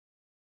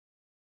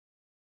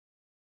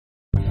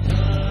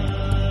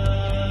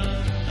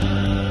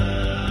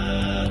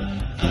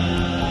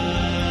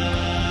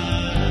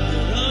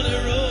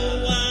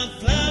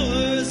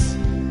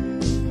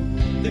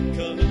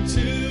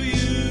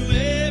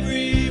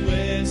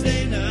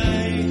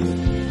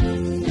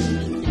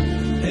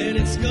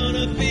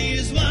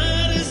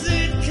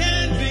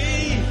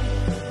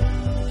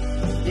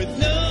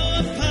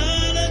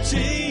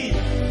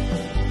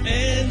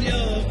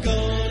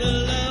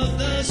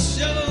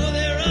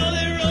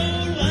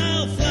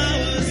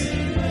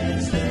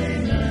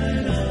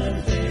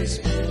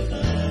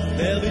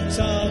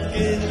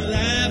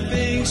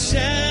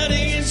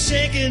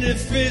shaking their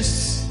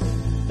fists.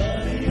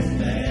 Bonnie and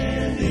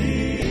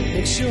Mandy.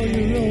 Make sure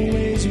you're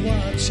always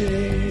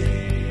watching,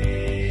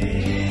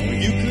 or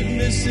you could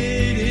miss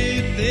it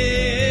if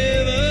they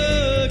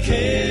ever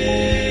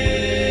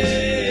kiss.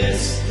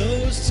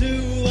 Those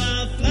two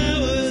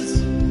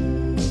wildflowers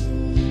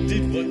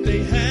did what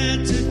they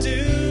had to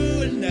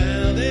do, and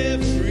now they're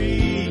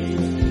free.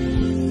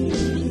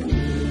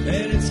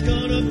 And it's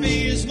gonna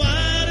be as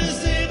wide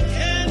as it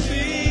can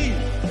be,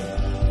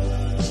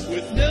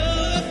 with no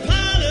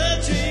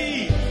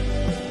apology.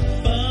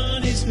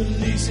 Bonnie,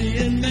 Scalisi,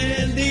 and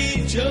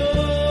Mandy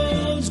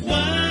Jones.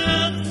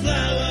 Wildflowers.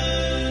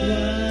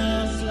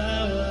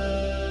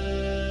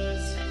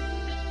 Wildflowers.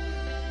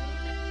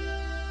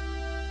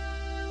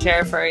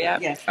 Share for you.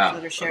 Yes,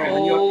 let her share it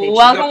on your page.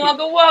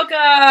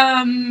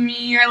 Welcome.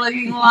 You're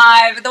looking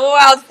live at the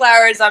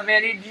Wildflowers. I'm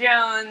Mandy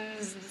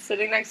Jones,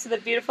 sitting next to the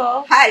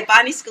beautiful. Hi,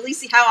 Bonnie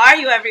Scalisi. How are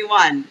you,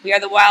 everyone? We are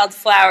the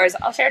Wildflowers.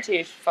 I'll share it to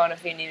your phone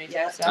if you need me to.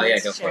 Yeah. So. Oh, yeah,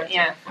 go for it.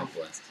 Yeah. I'm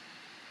blessed.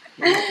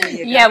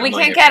 Yeah, we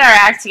can't get our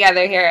act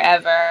together here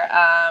ever,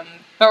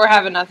 but we're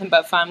having nothing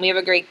but fun. We have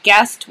a great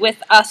guest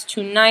with us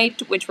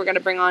tonight, which we're going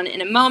to bring on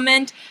in a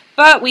moment,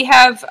 but we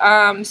have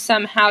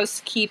some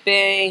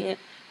housekeeping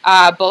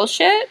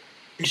bullshit,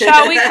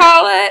 shall we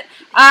call it?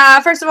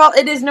 First of all,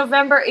 it is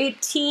November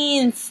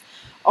 18th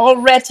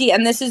already,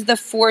 and this is the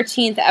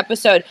 14th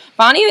episode.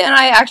 Bonnie and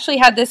I actually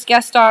had this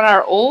guest on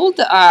our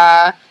old,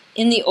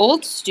 in the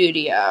old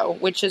studio,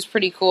 which is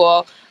pretty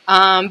cool.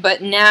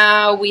 But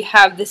now we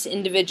have this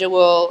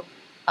individual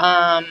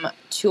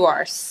to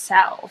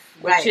ourselves,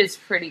 which is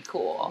pretty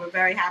cool. We're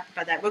very happy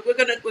about that. We're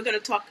gonna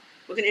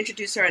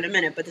introduce her in a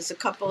minute, but there's a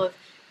couple of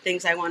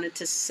things I wanted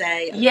to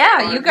say.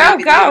 Yeah, you go.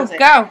 Run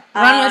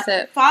with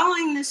it.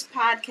 Following this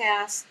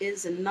podcast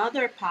is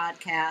another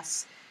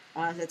podcast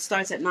that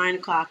starts at 9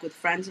 o'clock with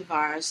friends of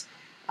ours,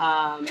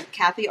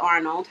 Kathy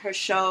Arnold. Her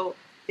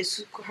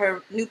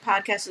new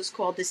podcast is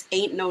called This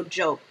Ain't No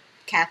Joke,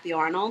 Kathy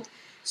Arnold.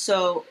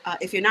 So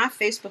if you're not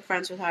Facebook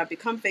friends with her,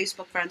 become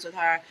Facebook friends with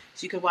her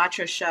so you can watch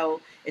her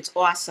show. It's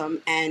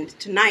awesome. And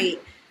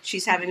tonight,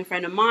 she's having a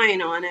friend of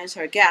mine on as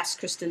her guest,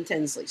 Kristen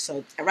Tinsley.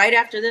 So right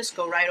after this,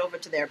 go right over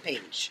to their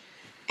page.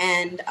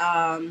 And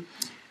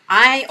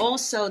I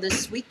also,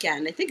 this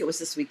weekend, I think it was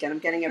this weekend, I'm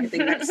getting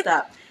everything mixed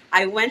up,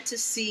 I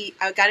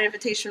got an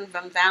invitation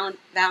from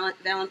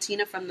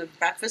Valentina from the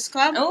Breakfast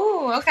Club.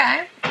 Oh,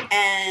 okay.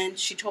 And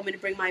she told me to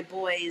bring my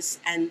boys,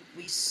 and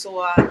we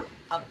saw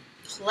a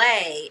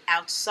play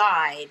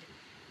outside,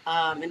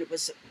 and it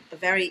was a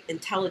very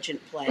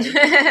intelligent play.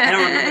 I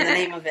don't remember the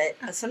name of it.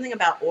 Something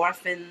about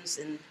orphans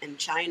in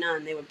China,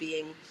 and they were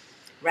being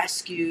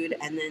rescued,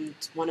 and then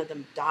one of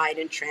them died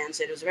in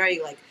transit. It was very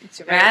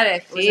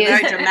dramatic. It was a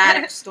very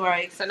dramatic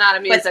story. So not a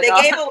musical.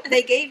 But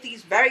they gave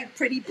these very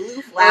pretty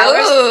blue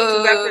flowers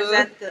to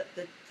represent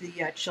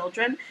the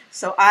children.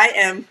 So I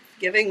am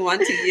giving one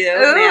to you,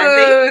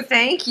 Mandy.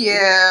 Thank you.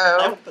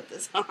 I'll put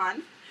this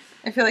on.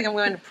 I feel like I'm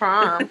going to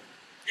prom.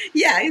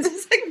 Yeah, it's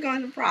just like I'm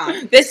going to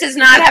prom. This does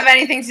not have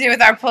anything to do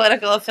with our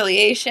political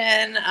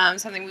affiliation,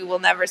 something we will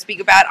never speak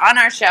about on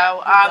our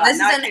show. This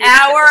is an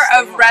hour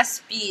of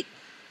respite.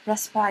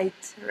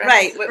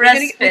 Right,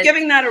 we're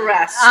giving that a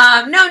rest.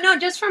 No,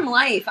 just from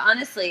life,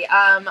 honestly.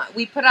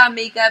 We put on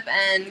makeup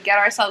and get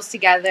ourselves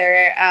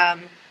together,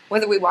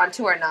 whether we want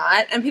to or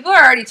not. And people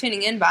are already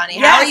tuning in, Bonnie.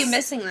 Yes. How are you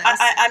missing this?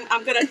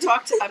 I'm going to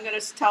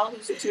tell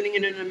who's tuning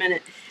in a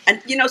minute.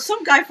 And,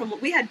 some guy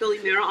we had Billy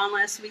Miro on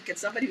last week, and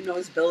somebody who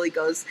knows Billy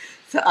goes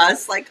to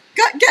us, like,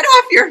 get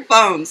off your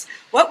phones.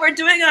 What we're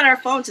doing on our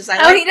phones is he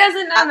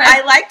doesn't know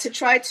that. I like to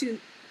try to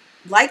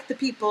like the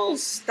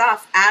people's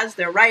stuff as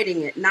they're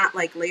writing it, not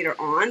like later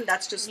on.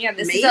 That's just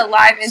this me. is a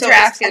live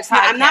interactive podcast.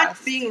 I'm not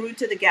being rude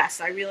to the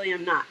guests. I really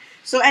am not.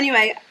 So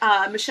anyway,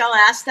 Michelle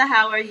Asta,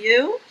 how are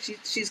you?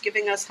 She's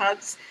giving us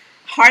hugs,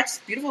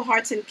 hearts, beautiful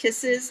hearts and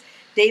kisses.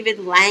 David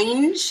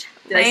Lange.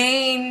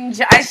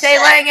 I say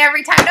Lang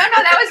every time. No,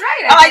 that was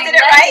right. I did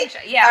it right?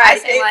 Yeah, right, I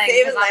say Lang.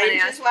 David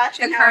Lange is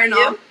watching. The how Colonel.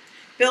 are you?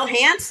 Bill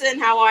Hansen,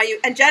 how are you?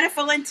 And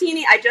Jennifer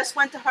Lentini, I just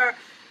went to her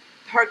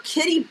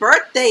kitty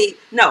birthday.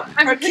 No,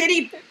 her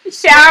kitty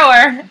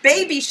shower.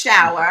 Baby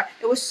shower.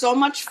 It was so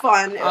much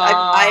fun.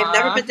 I've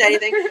never been to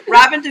anything.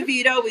 Robin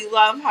DeVito, we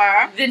love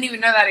her. Didn't even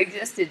know that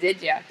existed,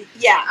 did you?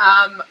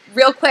 Yeah.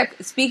 Real quick,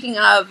 speaking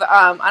of,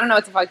 I don't know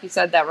what the fuck you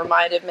said that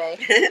reminded me,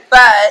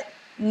 but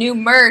new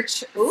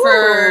merch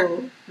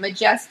for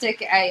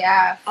Majestic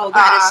AF. Oh,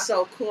 that is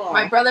so cool.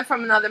 My brother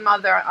from another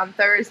mother on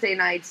Thursday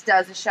nights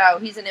does a show.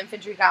 He's an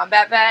infantry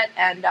combat vet,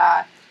 and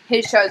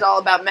his show is all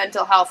about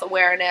mental health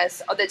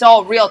awareness. It's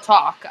all real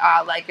talk.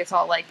 It's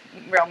all like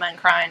real men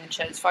crying and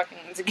shit. It's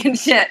good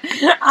shit.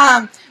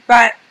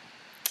 But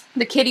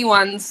the kiddie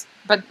ones,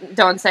 but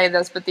don't say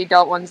this, but the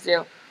adult ones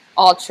do.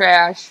 All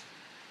trash,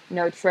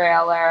 no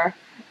trailer.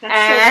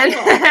 That's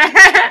so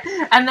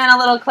cool. And then a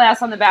little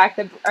class on the back,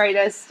 the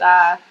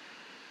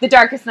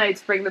darkest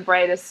nights bring the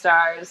brightest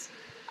stars,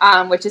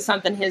 which is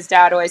something his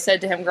dad always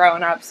said to him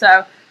growing up.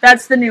 So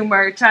that's the new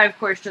merch. I, of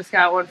course, just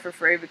got one for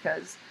free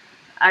because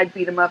I'd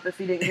beat him up if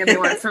he didn't give me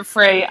one for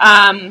free.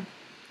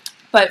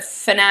 but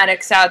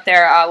fanatics out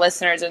there,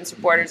 listeners and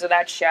supporters of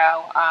that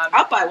show,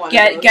 I'll buy one.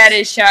 Get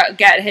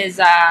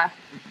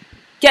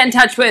in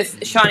touch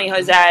with Shawnee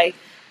Jose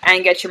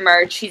and get your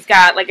merch. He's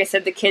got, like I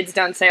said, the kids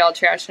don't say all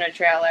trash, no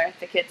trailer.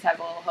 The kids have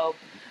a little hope.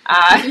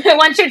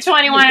 Once you're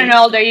 21 and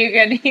older, you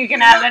can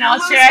have an all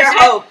trash.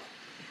 Hope.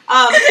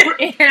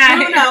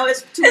 Bruno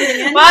is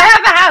tuning in. Well, I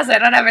have a house. I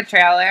don't have a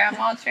trailer. I'm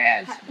all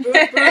trash.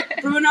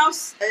 Bruno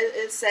is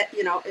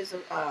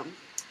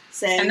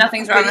saying, and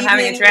nothing's wrong with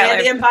having a trailer.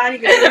 Mandy and Bonnie,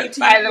 good evening to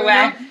By you, the Bruno.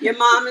 way, your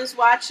mom is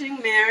watching,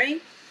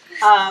 Mary.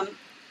 And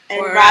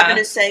or, Robin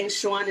is saying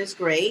Sean is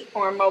great.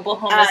 Or Mobile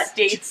Home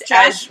Estates,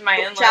 Josh, as my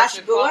in-laws Josh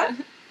would call it.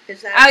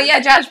 Is that Oh, yeah,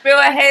 Josh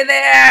Bua, hey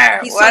there.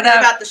 He's what talking up?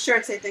 about the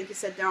shirts. I think he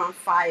said they're on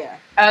fire.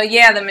 Oh,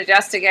 yeah, the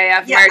Majestic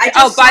AF Yeah, merch.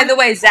 Oh, by the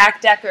way,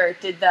 Zach Decker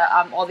did the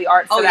all the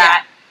art for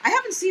that. I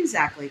haven't seen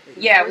Zach lately.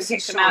 Yeah, we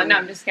kicked him out. No,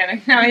 I'm just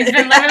kidding. No, he's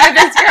been living with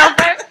his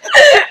girlfriend.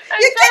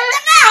 You kicked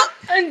him out!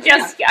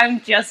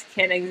 I'm just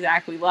kidding,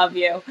 Zach. We love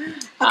you.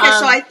 Okay,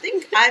 so I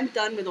think I'm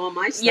done with all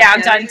my stuff. Yeah,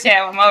 I'm done too.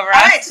 I'm over All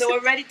right, so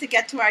we're ready to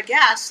get to our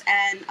guest,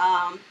 and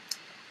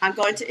I'm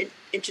going to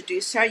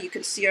introduce her. You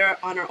can see her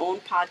on her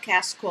own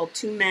podcast called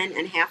Two Men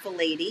and Half a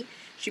Lady.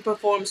 She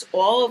performs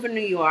all over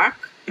New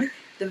York.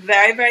 The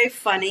very, very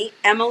funny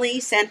Emily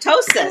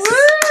Santosus.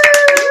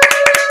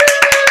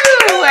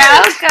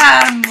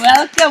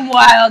 Welcome,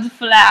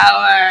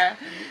 Wildflower.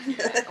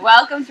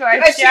 Welcome to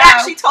our show. She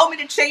actually told me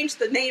to change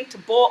the name to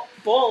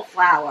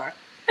Wildflower.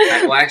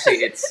 Well, actually,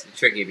 it's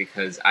tricky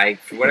because I,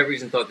 for whatever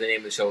reason, thought the name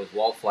of the show was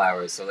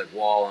Wildflowers, so like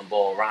wall and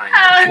bowl rhyme.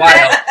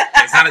 Wild.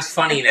 It's not as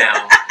funny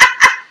now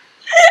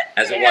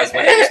as it was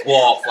when it was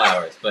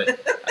Wallflowers, but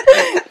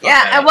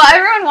well,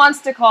 everyone wants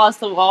to call us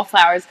the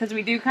Wallflowers because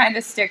we do kind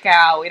of stick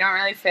out. We don't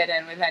really fit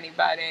in with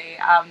anybody.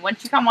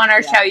 Once you come on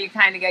our show, you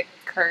kind of get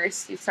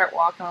cursed. You start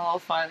walking a little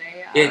funny.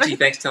 Yeah, gee,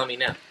 thanks for telling me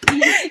now.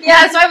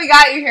 Yeah, that's why we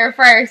got you here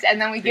first, and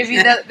then we give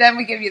you the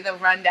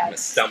rundown. I'm gonna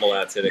stumble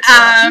out to the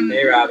class.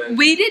 Hey, Robin.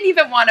 We didn't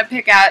even want to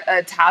pick out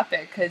a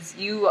topic because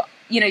you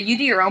do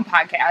your own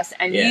podcast,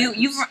 and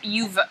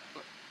you've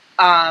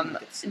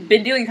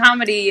been doing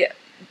comedy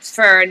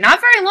for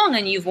not very long,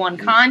 and you've won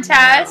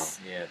contests.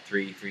 Wow. Yeah,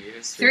 3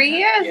 years. 3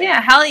 years?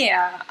 Yeah, hell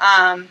yeah.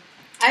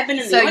 I've been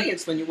in the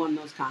audience when you won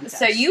those contests.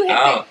 So you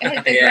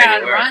hit the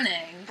ground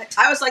running.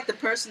 I was like the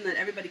person that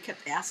everybody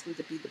kept asking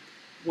to be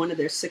one of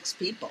their 6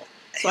 people.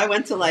 So I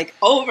went to like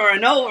over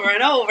and over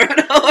and over and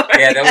over.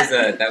 Yeah,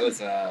 that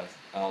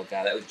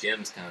was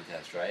Jim's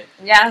contest, right?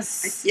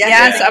 Yes.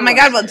 Yes. Oh my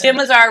God. Well, Jim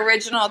was our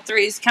original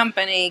Threes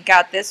company.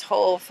 Got this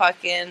whole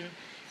fucking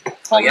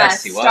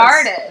mess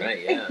started.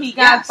 Right, yeah. He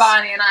got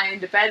Bonnie and I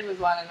into bed with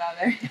one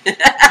another.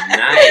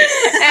 Nice.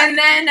 And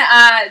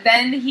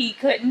then he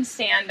couldn't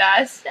stand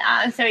us,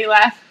 so he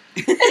left.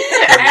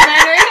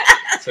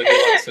 So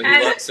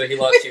he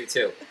lost you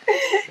too.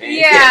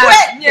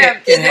 Man,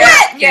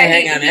 Can't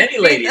hang on to any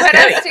ladies. He put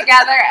us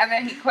together, and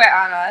then he quit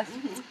on us.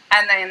 Mm-hmm.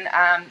 And then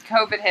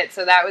COVID hit,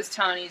 so that was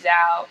Tony's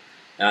out.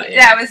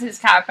 That was his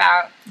cop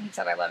out. He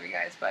said, "I love you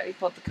guys," but he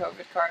pulled the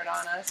COVID card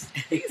on us.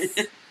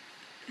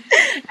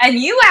 And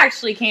you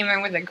actually came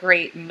in with a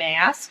great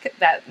mask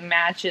that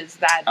matches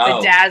that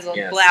bedazzled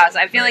blouse.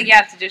 I feel like you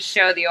have to just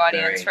show the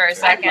audience for a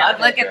second.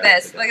 Look at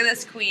this. Look at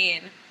this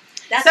queen.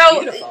 That's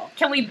beautiful.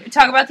 Can we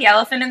talk about the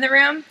elephant in the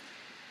room?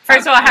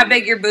 First of all, how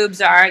big your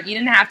boobs are. You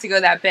didn't have to go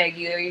that big.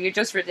 You're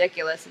just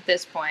ridiculous at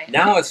this point.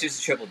 No, it's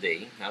just a triple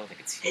D. I don't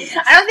think it's huge.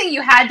 I don't think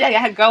you had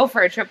to go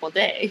for a triple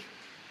D.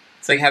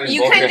 It's like having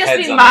you both your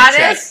heads on modest. my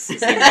chest.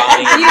 It's like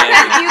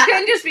Bonnie you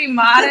couldn't just be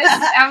modest,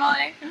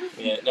 Emily.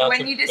 Yeah, no,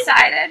 when you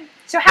decided.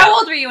 So how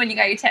old were you when you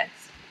got your tits?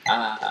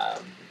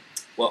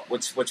 Well,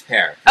 which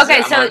pair?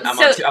 Okay,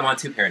 I'm on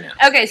 2 pair now.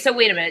 Okay, so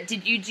wait a minute.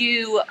 Did you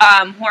do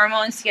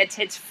hormones to get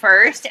tits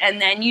first, and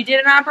then you did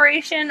an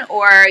operation,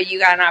 or you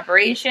got an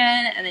operation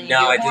and then you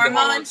I did did the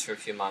hormones for a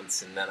few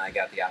months, and then I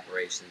got the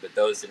operation, but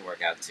those didn't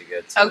work out too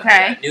good. So okay.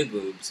 I got new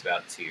boobs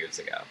about 2 years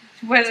ago.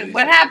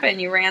 What happened?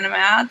 You ran them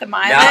out? The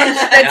mileage?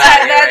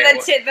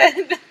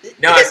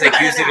 No, it's like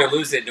use it or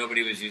lose it.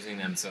 Nobody was using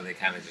them, so they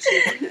kind of just...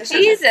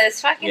 Jesus,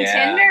 fucking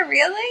Tinder,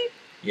 really?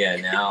 Yeah,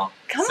 now.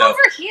 Come over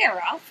here.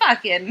 I'll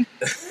fucking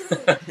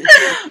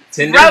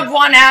Tinder? Rub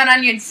one out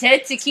on your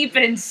tit to keep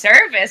it in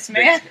service,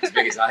 man. As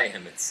big as I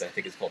am, I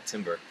think it's called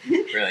timber.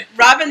 Really.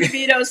 Robin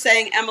DeVito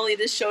saying, Emily,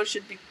 this show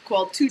should be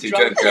called Two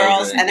Drunk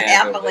Girls and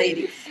Half a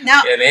Lady.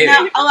 Now,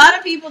 a lot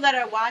of people that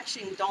are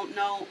watching don't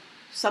know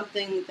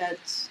something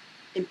that's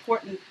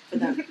important for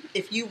them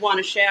if you want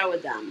to share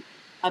with them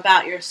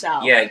about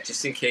yourself. Yeah,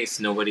 just in case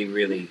nobody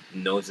really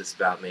knows this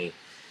about me,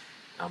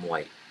 I'm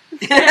white.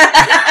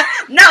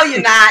 No,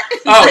 you're not.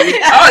 You're not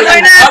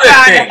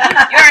white.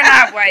 You're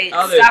not white.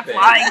 Stop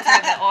lying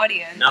to the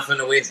audience. Not from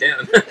the waist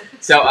down.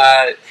 So,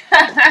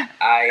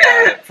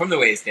 from the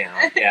waist down,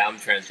 I'm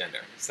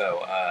transgender.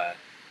 So,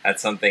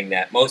 that's something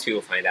that most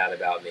people find out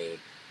about me,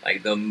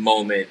 like, the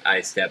moment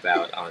I step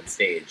out on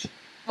stage.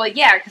 Well,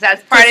 yeah, because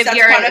that's part of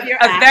your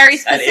act. Very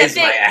specific. That is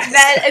my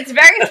act. It's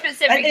very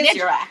specific. That is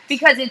your act.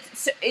 Because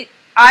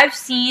I've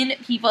seen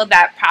people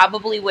that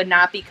probably would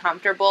not be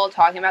comfortable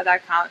talking about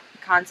that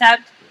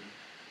concept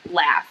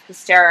laugh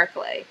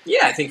hysterically.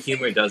 Yeah, I think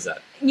humor does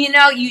that. You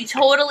know, you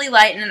totally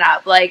lighten it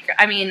up. Like,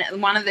 I mean,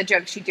 one of the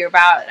jokes you do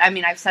about, I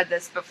mean, I've said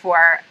this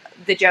before,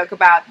 the joke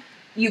about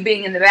you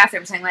being in the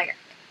bathroom saying, like,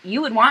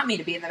 you would want me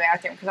to be in the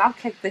bathroom because I'll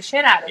kick the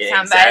shit out of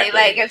somebody. Exactly.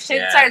 Like, if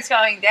shit starts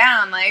going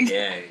down, like,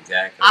 yeah,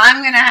 exactly.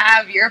 I'm going to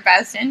have your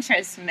best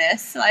interest,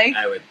 miss. Like,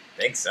 I would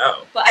think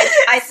so. But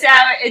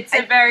it's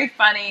a very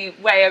funny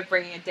way of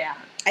bringing it down.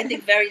 I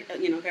think very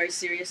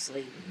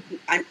seriously.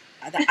 I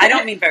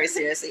don't mean very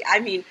seriously. I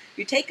mean,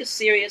 you take a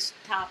serious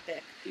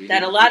topic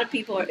that a lot of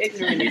people are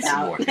ignorant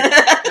about.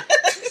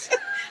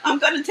 I'm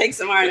going to take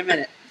some more in a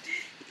minute.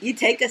 You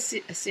take a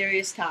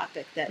serious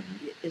topic that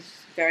is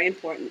very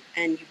important,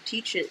 and you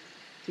teach it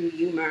through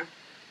humor,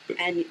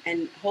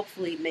 and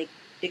hopefully make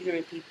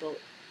ignorant people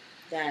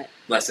that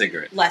less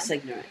ignorant.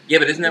 Yeah,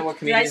 but isn't that what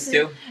comedians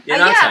do?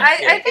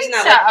 I think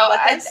so.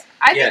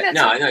 I think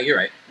that's no, you're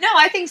right. No,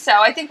 I think so.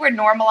 I think we're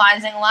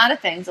normalizing a lot of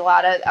things. A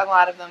lot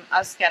of them.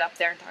 Us get up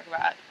there and talk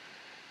about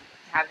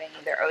having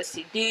either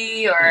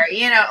OCD or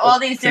all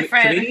these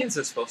different. Comedians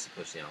are supposed to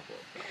push the envelope.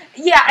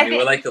 Yeah, I mean,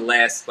 we're like the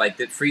last, like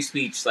the free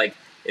speech, like.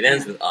 It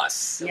ends with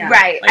us. Yeah.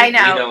 Right, like, I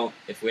know.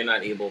 If we're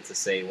not able to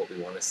say what we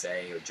want to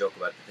say or joke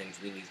about the things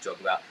we need to joke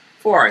about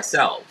for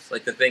ourselves,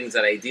 like the things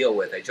that I deal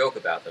with, I joke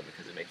about them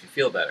because it makes you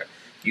feel better.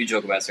 You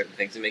joke about certain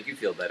things that make you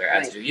feel better,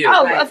 as do you.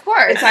 Oh, of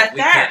course. It's like we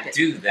can't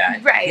do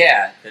that. Right.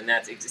 Yeah, then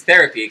it's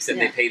therapy, except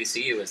they pay to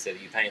see you instead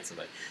of you paying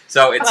somebody.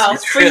 So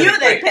it's for really you,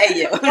 great. they pay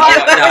you. No,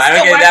 I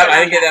don't get that. I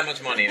didn't get that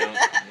much money. I'm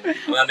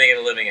not making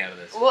a living out of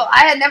this. Well,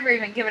 I had never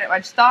even given it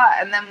much thought,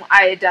 and then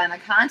I had done a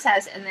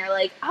contest, and they're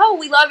like, "Oh,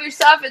 we love your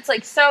stuff. It's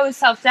like so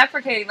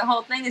self-deprecating. The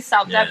whole thing is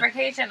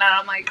self-deprecation." And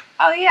I'm like,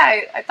 "Oh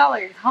yeah, I thought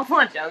like a couple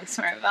of jokes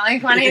were, but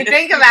like when you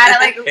think about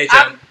it, like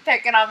I'm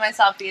picking on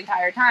myself the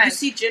entire time." You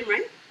see Jim,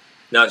 right?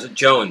 No, it's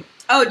Joan.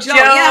 Oh, Joan.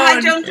 Yeah,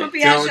 hi, Joan.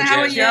 How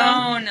are you?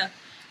 Joan.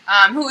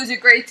 Who is a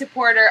great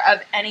supporter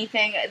of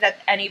anything that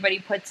anybody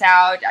puts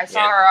out. I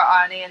saw her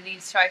on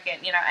Andy's fucking,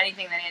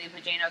 anything that Andy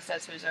Pagano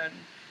says to his own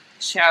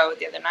show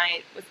the other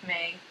night with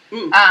me,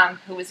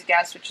 who was a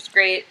guest, which was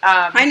great.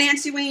 Hi,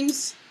 Nancy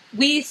Weems.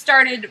 We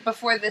started,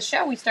 before the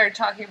show, we started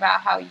talking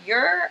about how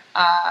your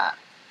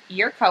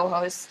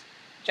co-host,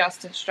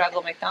 Justin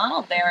Struggle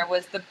McDonald, there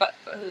was the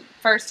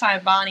first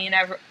time Bonnie and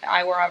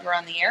I were ever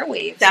on the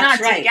airwaves. That's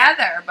not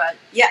together, but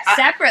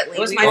separately.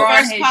 It was my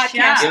first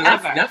podcast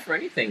ever. Not for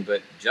anything,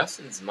 but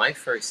Justin's my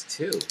first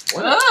too.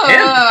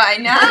 I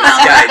know. This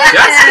guy,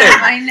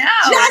 Justin. I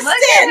know. Justin.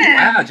 Look at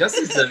him. Wow,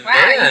 Justin's a man.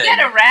 Wow, you get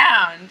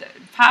around.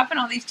 Popping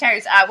all these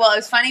cherries. Well, it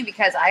was funny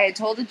because I had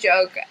told a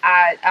joke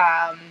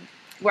at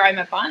where I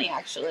met Bonnie,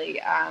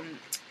 actually,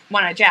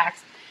 one of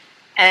Jack's.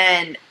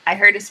 And I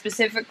heard a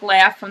specific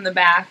laugh from the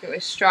back. It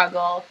was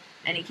Struggle.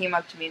 And he came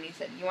up to me and he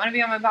said, "You want to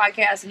be on my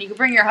podcast? And you can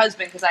bring your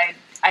husband." Because I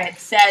had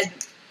said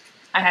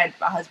I had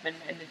a husband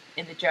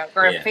in the joke.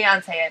 Or a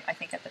fiancé, I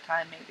think, at the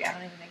time, maybe. I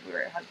don't even think we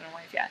were husband and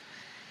wife yet.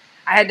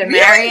 I had to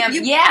marry him. No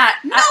way.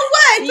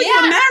 I thought you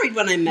were married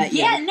when I met you.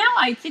 Yeah, no.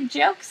 I did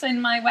jokes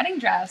in my wedding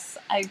dress.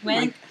 I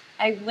went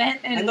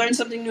and I learned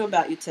something new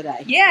about you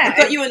today. Yeah, I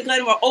thought you and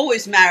Glenn were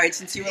always married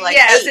since you were like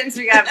 8. since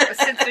we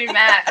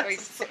met,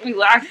 we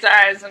locked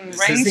eyes and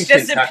rings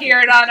just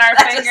appeared on our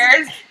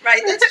fingers.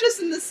 Right, that's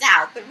just in the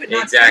South. We're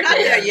not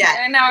there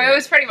yet. No, it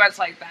was pretty much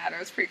like that. It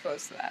was pretty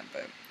close to that,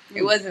 but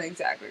it wasn't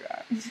exactly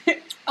that.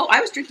 Oh,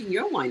 I was drinking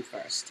your wine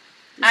first.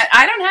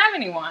 I don't have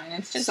any wine.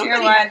 It's just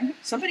your wine.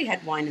 Somebody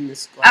had wine in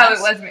this glass. Oh,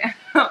 it was me.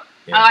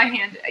 Yeah. I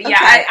handed. Yeah,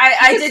 okay.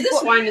 I did.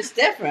 This wine is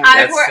different.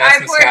 That's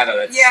Moscato.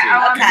 That's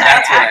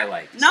that's what I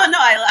like. No,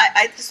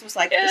 I just was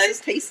like,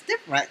 this tastes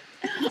different.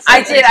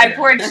 I did. I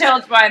poured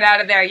chilled wine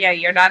out of there. Yeah,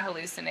 you're not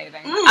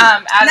hallucinating.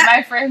 Out of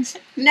my fridge.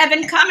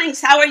 Nevin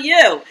Cummings, how are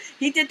you?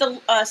 He did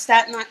the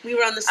Staten Island. We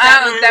were on the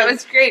Staten Island. Oh, that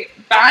was great.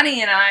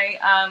 Bonnie and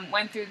I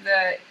went through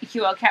the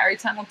Hewell Carey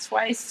Tunnel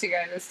twice to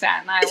go to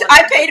Staten Island.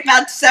 I paid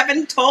about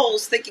 7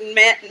 tolls thinking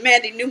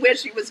Mandy knew where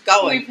she was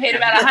going. We paid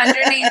about $108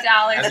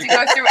 to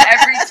go through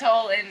every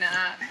toll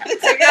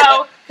to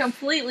go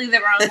completely the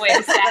wrong way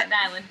to Staten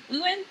Island.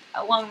 We went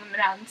along the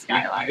Manhattan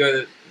skyline. You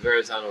go to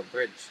Verrazano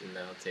Bridge and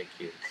I'll take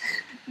you.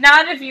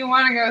 Not if you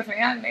want to go with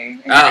Mandy.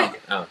 Oh.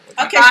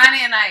 Okay.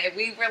 Bonnie and I,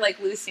 we were like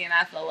Lucy and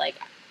Ethel, like,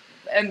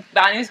 and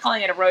Bonnie was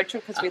calling it a road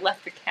trip because we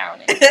left the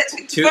county.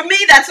 For me,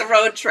 that's a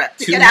road trip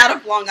to get out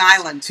of Long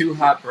Island. 2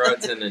 hot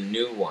broads and a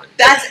new one.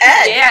 That's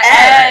Ed. Yeah,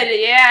 Ed.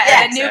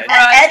 Yeah, and a new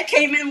broad. Ed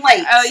came in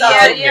late. Oh, so,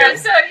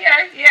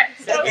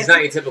 So, he's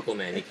not your typical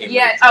man. He came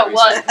late.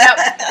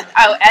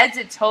 Ed's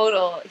a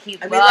total. He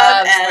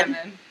loves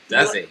women.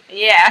 Does he?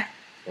 Yeah.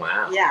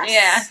 Wow. Yes.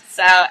 Yeah.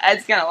 So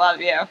Ed's gonna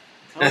love you.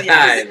 Oh,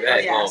 yes.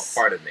 Well,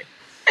 pardon me.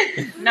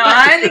 No,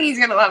 I think he's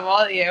gonna love all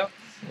of you.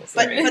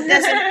 But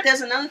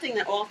there's another thing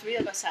that all 3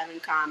 of us have in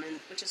common,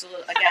 which is a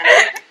little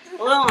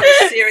on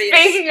the serious.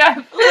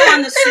 A little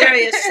on the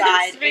serious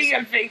side. Speaking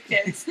of fake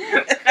tits,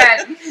 I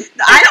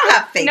don't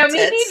have fake tits. No,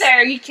 me neither.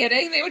 Are you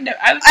kidding? They would know.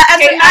 As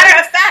a matter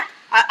of fact,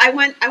 I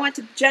went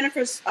to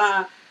Jennifer's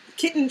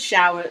kitten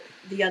shower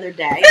the other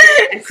day,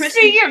 and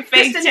Speaking of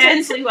fake Kristen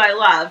tits. Tinsley, who I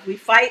love, we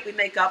fight, we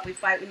make up, we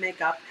fight, we make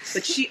up.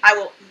 But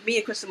me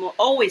and Kristen will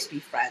always be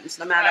friends,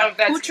 no matter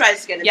who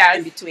tries to get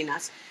in between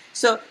us.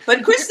 So,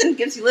 but Kristen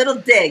gives you little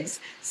digs.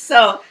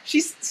 So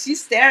she's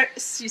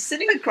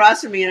sitting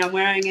across from me, and I'm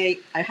wearing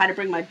I had to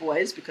bring my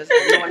boys because I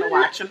didn't want to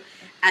watch them,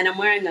 and I'm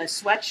wearing a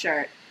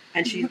sweatshirt,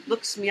 and she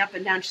looks me up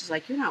and down. She's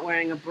like, "You're not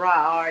wearing a bra,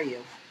 are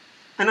you?"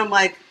 And I'm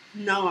like,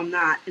 "No, I'm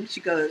not." And she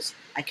goes,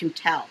 "I can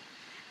tell."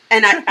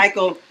 And I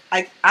go,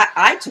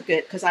 I took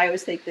it because I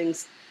always take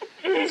things,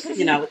 in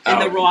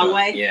the wrong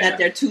way, that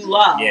they're too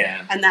low.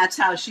 Yeah. And that's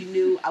how she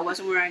knew I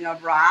wasn't wearing a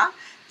bra.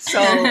 So,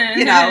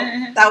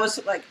 that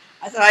was like,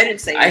 I thought I didn't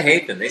say anything. I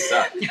hate them. They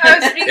suck.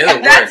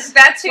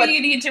 That's who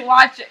you need to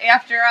watch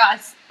after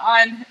us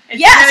on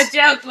It's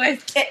No Joke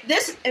with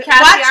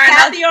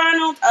Kathy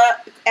Arnold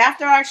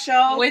after our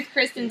show. With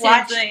Kristen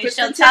Tinsley.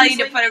 She'll tell you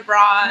to put a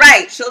bra on.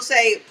 Right. She'll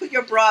say, put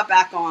your bra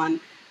back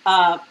on.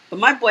 But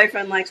my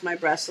boyfriend likes my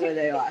breasts the way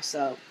they are,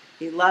 so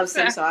he loves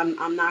them. So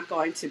I'm not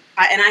going to.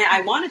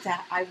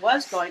 I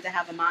was going to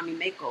have a mommy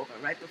makeover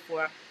right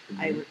before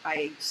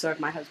I served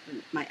my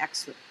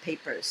ex with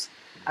papers.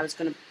 I was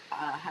going to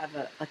have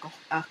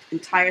a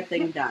entire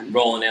thing done.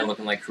 Rolling in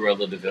looking like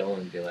Cruella de Vil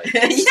and be like,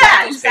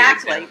 yeah,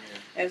 exactly.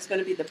 It was going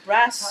to be the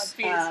breasts,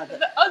 the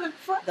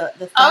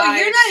thighs. Oh,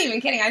 you're not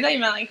even kidding. I thought you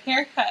meant like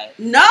haircut.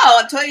 No,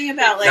 I'm talking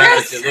about like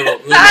little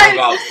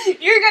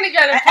You're gonna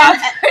go to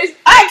Popeyes.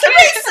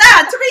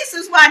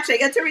 Teresa's watching.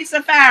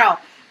 Teresa Farrell.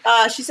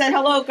 She said,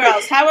 "Hello,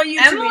 girls. How are you,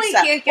 Emily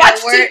Teresa?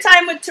 Watch Tea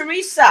Time with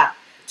Teresa.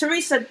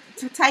 Teresa,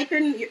 type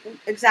in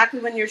exactly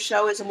when your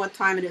show is and what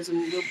time it is, and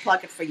we'll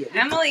plug it for you.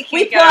 Emily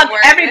we plug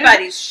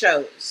everybody's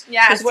shows.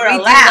 Yes, we're we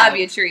allowed. do love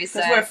you, Teresa.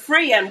 Because we're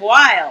free and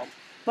wild.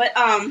 But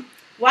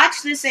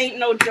watch This Ain't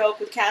No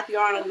Joke with Kathy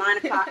Arnold, 9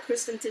 o'clock.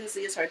 Kristen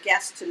Tinsley is our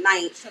guest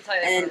tonight.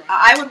 And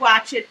I would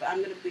watch it, but I'm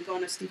going to be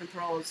going to Stephen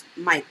Perot's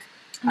mic.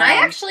 I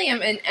actually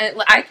am, and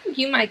I think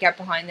you might get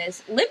behind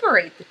this.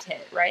 Liberate the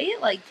tit, right?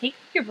 Like, take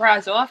your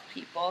bras off,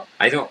 people.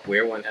 I don't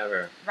wear one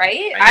ever.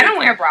 Right? I don't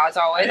wear bras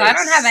always. I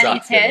don't have any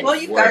tits. Well,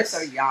 you guys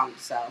are young,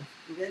 so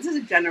this is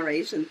a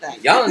generation thing.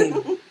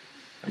 Young?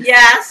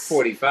 Yes.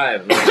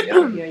 45. I'm not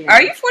young.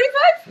 Are you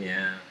 45?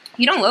 Yeah.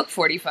 You don't look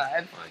 45. I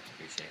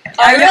appreciate it.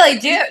 I really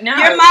do. No.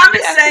 Your mom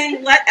is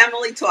saying, let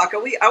Emily talk.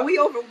 Are we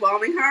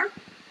overwhelming her?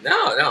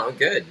 No, I'm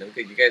good.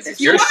 You guys, it's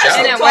your your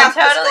show. No, we're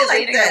totally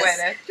leading with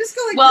it. Just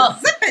go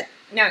like this. Zip it.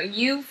 No,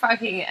 you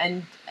fucking,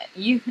 and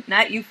you,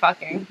 not you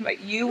fucking,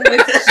 but you with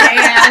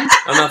Jan.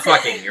 I'm not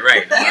fucking, you're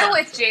right. You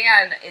with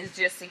Jan is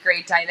just a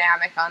great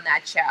dynamic on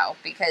that show,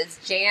 because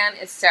Jan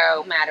is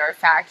so matter of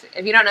fact.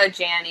 If you don't know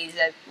Jan, he's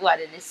in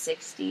his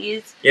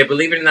 60s. Yeah,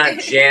 believe it or not,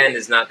 Jan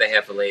is not the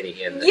half a lady.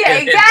 Yeah,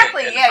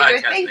 exactly. Yeah, you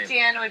would think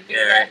Jan would be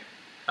that.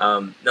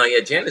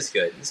 Right. Jan is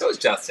good. And so is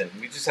Justin.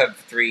 We just have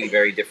 3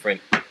 very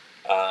different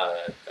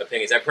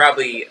opinions. I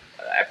probably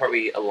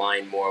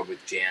align more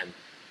with Jan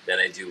than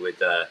I do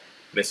with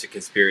Mr.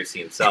 Conspiracy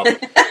himself.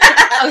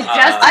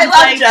 I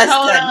love Justin.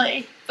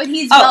 Totally. But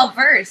he's well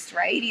versed,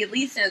 right? He at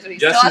least knows what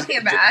he's talking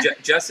about.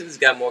 Justin's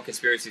got more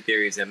conspiracy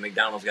theories than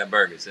McDonald's got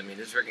burgers. I mean,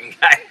 this freaking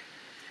guy.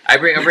 I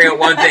bring up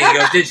one thing. He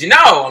goes, "Did you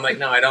know?" I'm like,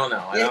 "No, I don't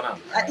know. I don't know."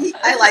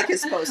 I like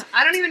his post.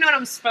 I don't even know what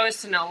I'm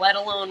supposed to know, let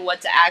alone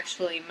what's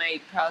actually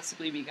might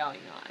possibly be going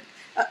on.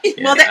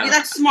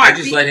 That's smart. I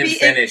just let him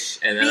finish,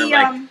 and then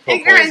I'm like,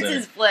 ignorance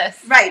is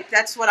bliss. Right,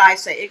 that's what I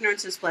say.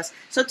 Ignorance is bliss.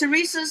 So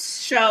Teresa's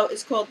show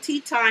is called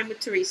Tea Time with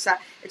Teresa.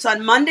 It's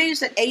on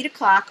Mondays at 8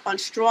 o'clock on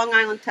Strong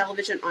Island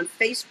Television on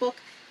Facebook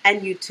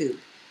and YouTube.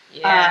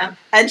 Yeah.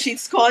 And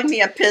she's calling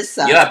me a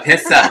pissa. You're a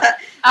pissa.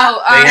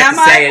 They have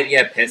to say it.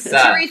 Yeah,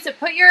 pissa. Teresa,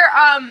 put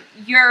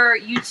your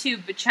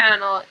YouTube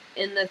channel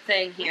in the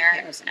thing here,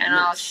 and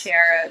I'll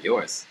share it.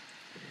 Yours.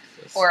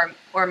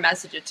 Or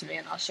message it to me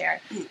and I'll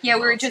share it. Yeah,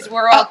 we're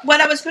all. What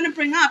I was going to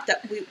bring up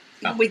that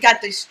we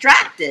got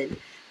distracted,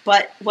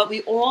 but what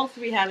we all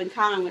 3 have in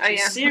common, which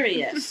is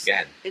serious,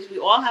 is we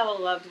all have a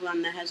loved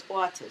one that has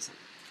autism.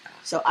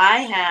 So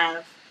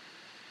I'm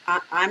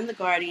the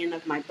guardian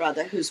of my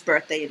brother, whose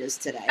birthday it is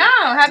today.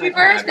 Oh, happy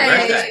birthday!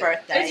 Happy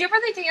birthday! Is your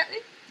birthday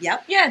Danny?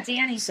 Yep. Yeah,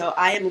 Danny. So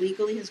I am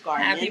legally his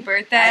guardian. Happy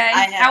birthday!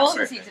 How old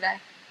is he today?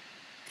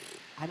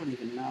 I don't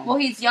even know. Well,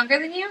 he's younger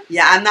than you?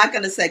 Yeah, I'm not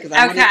going to say because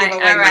I want to give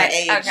away my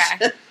age.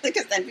 Okay.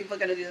 Because then people are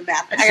going to do the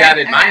math. I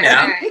shouted mine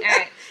out. All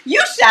right.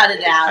 You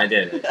shouted out. I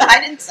did. I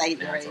didn't say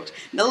your age.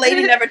 The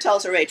lady never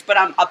tells her age, but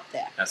I'm up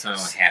there. That's not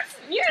only half.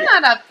 You're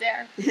not up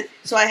there.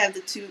 So I have the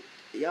two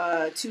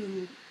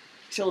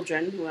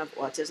children who have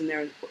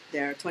autism.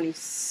 They're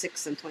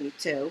 26 and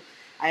 22.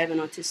 I have an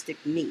autistic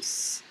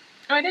niece.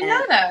 Oh, I didn't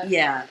know that.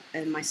 Yeah,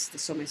 and my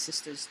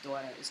sister's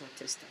daughter is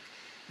autistic.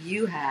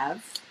 You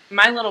have...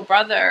 My little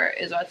brother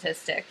is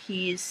autistic.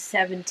 He's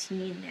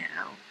 17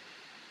 now.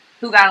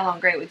 Who got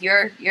along great with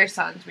your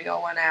sons. We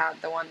all went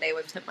out the one day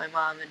with my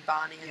mom and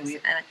Bonnie.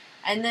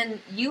 And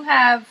then you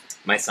have...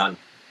 My son.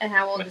 And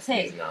how old is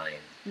he? He's 9.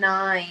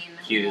 9.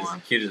 Cute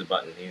as a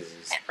button. He's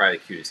probably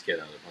the cutest kid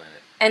on the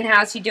planet. And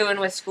how's he doing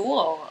with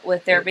school?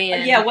 With there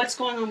being what's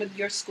going on with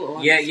your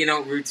school? Yeah,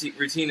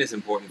 routine is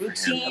important for him.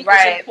 Routine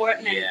Right. is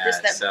important, and Yeah,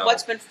 so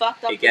what's been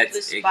fucked up It gets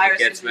with this virus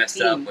it gets is messed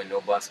routine. up when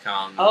no bus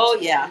comes. Oh,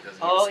 yeah. He doesn't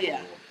go to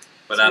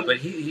school. But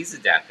he's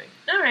adapting.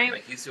 All right.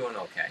 Like he's doing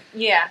okay.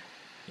 Yeah.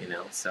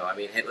 So I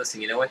mean, hey, listen,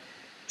 you know what?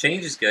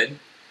 Change is good.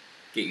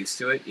 Get used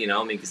to it.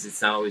 Because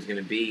it's not always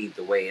going to be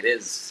the way it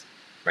is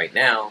right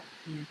now.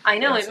 I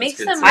know, so it makes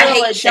it's them good to-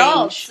 little I hate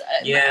adults.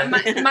 Yeah.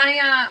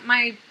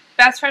 My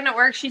best friend at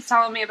work, she's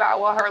telling me about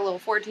what her little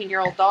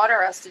 14-year-old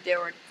daughter has to do,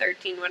 or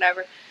 13,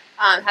 whatever,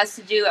 has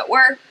to do at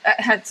work,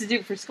 has to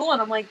do for school.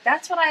 And I'm like,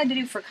 that's what I had to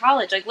do for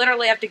college. Like,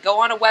 literally have to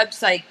go on a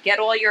website, get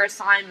all your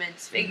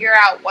assignments, figure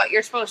out what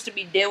you're supposed to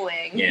be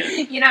doing.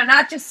 Yeah.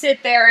 Not just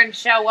sit there and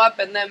show up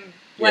and then,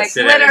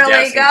 sit literally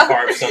at a desk go. and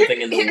carve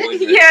something in the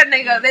wood. Yeah, and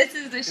they go, this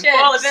is the shit,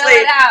 fall fill asleep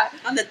it out.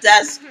 on the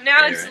desk.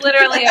 Now it's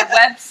literally a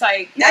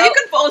website. Now you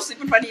can fall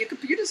asleep in front of your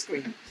computer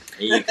screen.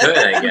 You could,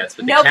 I guess,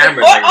 but the No, but-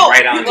 camera's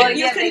right on well, you.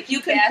 yeah,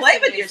 You can play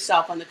with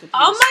yourself on the computer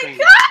Oh my screen.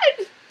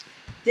 god!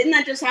 Didn't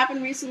that just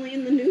happen recently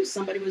in the news?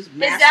 Somebody was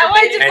masturbating. Is that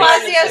why De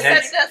Blasio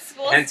Hence- shut that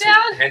school Hence,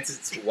 down? hence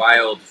it's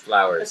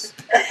Wildflowers. Is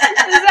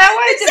that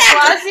why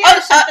De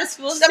Blasio shut the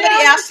schools Somebody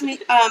down? asked me,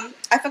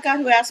 I forgot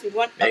who asked me.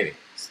 Maybe.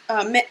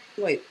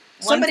 Wait.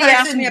 One Somebody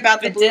asked person me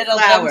about the blue bediddled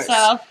flowers.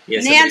 themselves. Yeah,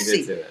 somebody did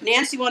Nancy. say that.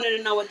 Nancy wanted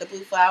to know what the blue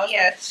flowers were.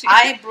 Yeah,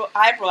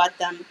 I brought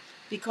them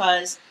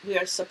because we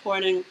are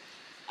supporting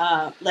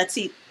Let's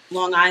Eat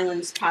Long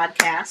Island's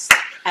podcast.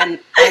 And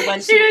I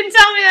went She didn't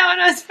tell me that when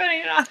I was putting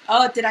it on.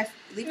 Oh, did I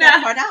leave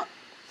that part out?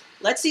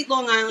 Let's Eat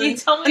Long Island. You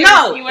told me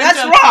No, you went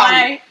that's to a wrong.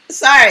 play.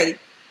 Sorry.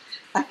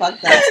 I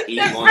fucked that. Eat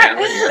Long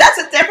Island. That's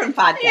a different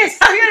You're podcast.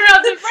 talking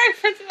about the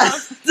breakfast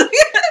club.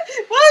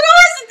 Well, it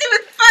all has to do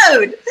with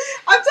food.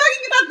 I'm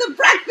talking about the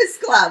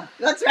Breakfast Club.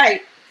 That's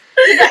right.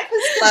 The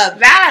Breakfast Club.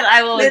 That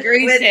I will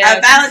agree with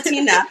to.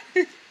 Valentina.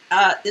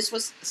 This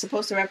was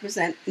supposed to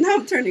represent. Now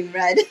I'm turning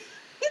red.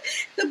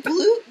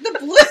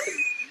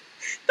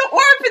 The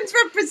orphans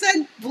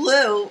represent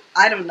blue.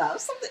 I don't know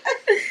something.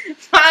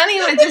 Bonnie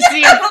went to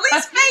see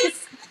Emily's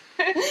face.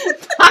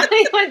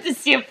 Bonnie went to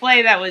see a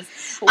play that was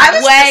I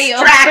was way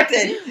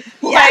distracted.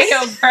 over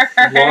Yes. her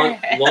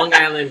head. Long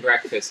Island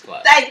Breakfast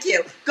Club. Thank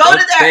you. Go Don't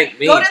to their thank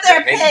me. page.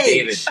 Thank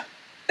David.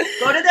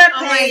 Go to their page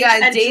Oh my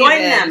god, and David,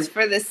 join them.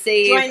 for the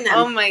save. Join them.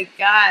 Oh my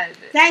god.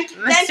 Thank you.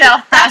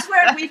 Michelle That's has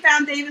where to- we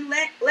found David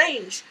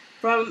Lange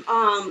from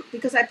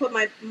because I put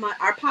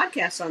our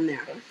podcast on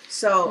there.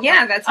 So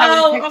Yeah, that's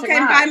how we picked okay.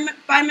 him up.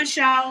 Bye,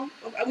 Michelle.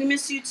 We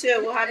miss you too.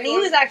 We'll have And you. he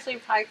on. was actually a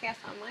podcast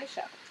on my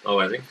show. Oh,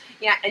 was he?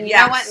 Yeah, and you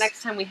Yes. know what?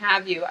 Next time we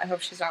have you, I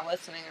hope she's not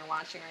listening or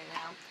watching right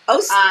now.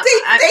 Oh,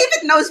 I-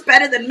 David knows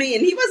better than me,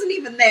 and he wasn't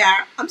even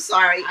there. I'm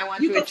sorry. I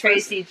want you you go with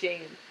Tracy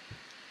Jane.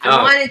 I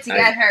Oh, wanted to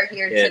get her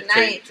here yeah,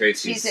 tonight.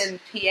 Tracy's- She's in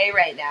PA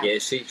right now. Yeah,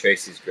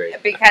 Tracy's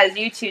great. Because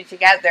you two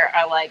together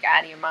are like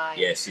out of your mind.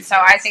 Yeah, she's so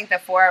nuts. I think the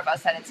four of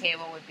us at a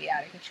table would be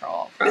out of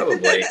control.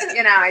 Probably.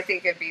 I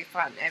think it'd be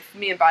fun if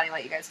me and Bonnie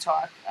let you guys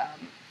talk.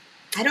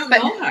 I don't But-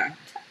 know her.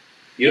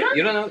 You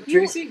don't know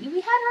Tracy? We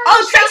had her.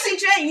 Oh,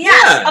 Tracy Jane.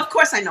 Yes, Yeah. of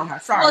course I know her.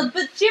 Sorry. Well,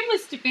 but Jim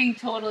was being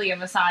totally a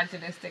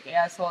misogynistic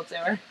asshole to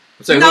her.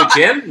 So No, who,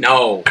 Jim?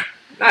 No.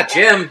 Not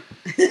Jim.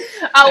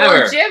 Oh,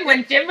 well, Never.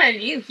 when Jim met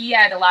you, he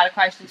had a lot of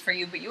questions for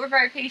you, but you were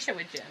very patient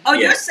with Jim. Oh,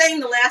 Yeah. you're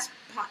saying the last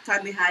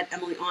time we had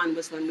Emily on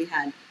was when we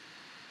had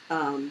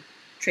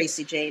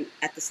Tracy Jane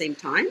at the same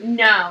time?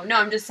 No,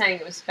 I'm just saying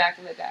it was back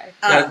in the day.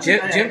 No, Oh,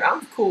 Jim, okay. Jim,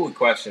 I'm cool with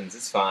questions.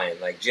 It's fine.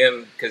 Like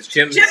Jim, because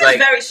Jim's Jim is like,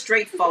 very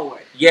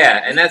straightforward.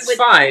 yeah, and that's with-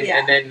 fine. yeah.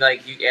 And then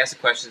like you ask the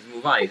questions,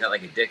 move on. He's not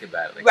like a dick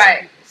about it, like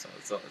Right. some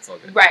people. So it's all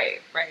good. Right.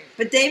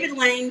 But David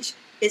Lange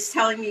is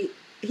telling me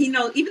he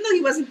knows, even though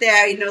he wasn't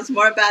there, he knows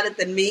more about it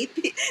than me.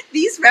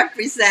 These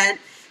represent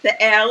the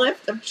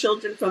airlift of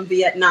children from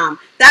Vietnam.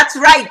 That's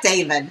right,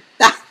 David.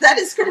 That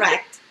is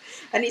correct.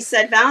 And he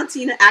said,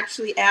 Valentina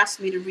actually asked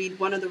me to read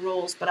one of the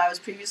roles, but I was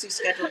previously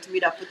scheduled to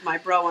meet up with my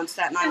bro on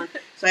Staten Island,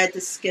 so I had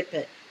to skip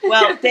it.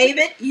 Well,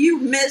 David, you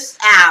missed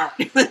out.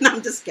 No,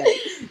 I'm just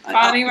kidding.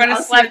 Bonnie would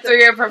have slept through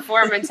your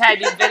performance had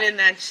you been in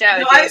that show, No,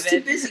 David. I was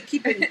too busy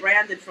keeping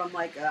Brandon from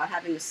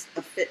having a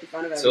fit in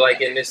front of everybody. So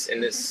like in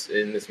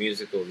this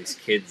musical, these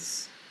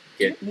kids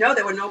get. No,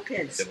 there were no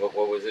kids. So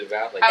what was it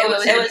about? Like Oh, it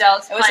was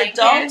adults It was playing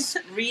adults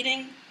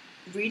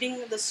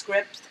reading the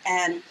script,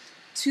 and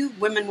two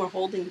women were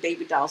holding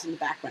baby dolls in the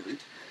background.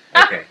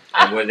 Okay,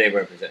 and what do they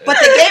represent? But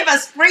they gave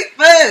us free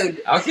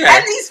food Okay,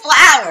 and these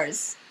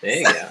flowers. there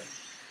you go.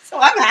 So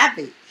I'm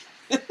happy.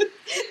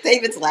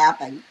 David's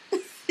laughing.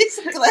 He's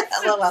glad.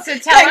 So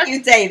Thank tell us,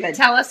 you, David.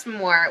 Tell us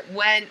more.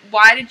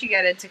 Why did you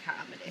get into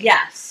comedy?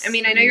 Yes. I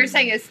mean, I know you're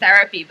saying it's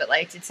therapy, but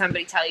like, did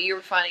somebody tell you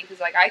were funny? Because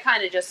like, I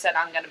kind of just said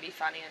I'm gonna be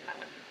funny, and I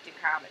went, do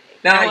comedy.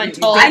 No, No one you-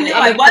 told I me.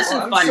 know, it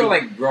wasn't I'm funny. sure,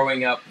 like,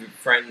 growing up, your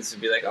friends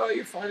would be like, oh,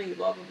 you're funny,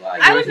 blah, blah, blah. I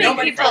would You always make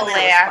know people my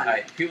friends.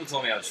 laugh. People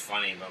told me I was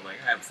funny, but I'm like,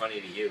 I'm funny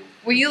to you.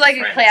 Were you like a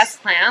Friends. class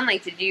clown?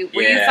 Like, were you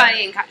Yeah.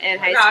 funny in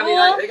high No, school? I mean,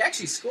 like,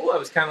 actually, school, I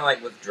was kind of,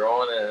 like,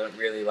 withdrawn and I don't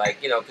really,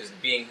 like, because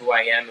being who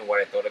I am and what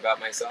I thought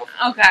about myself,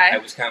 I Okay.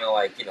 was kind of,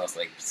 like, it's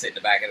like, sit in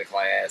the back of the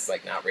class,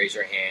 like, not raise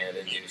your hand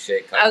and do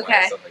shit, cut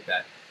Okay. stuff like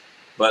that.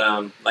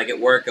 But, like, at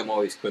work, I'm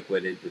always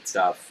quick-witted with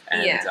stuff.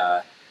 And,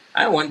 Yeah.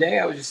 one day,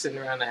 I was just sitting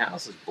around the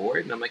house, I was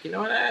bored, and I'm like, you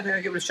know what, I think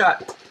I'll give it a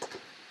shot.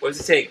 What does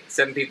it take?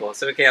 7 people. I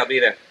said, okay, I'll be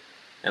there.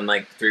 And,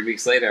 like, 3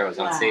 weeks later, I was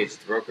on Wow. stage at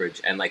the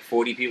brokerage, and, like,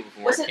 40 people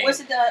from work came.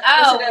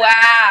 Oh,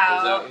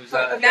 wow. It was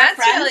a That's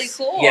friends? really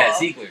cool. yeah,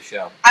 Ziegler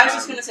show. I was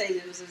just going to say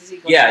it was a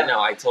Ziegler Yeah, show.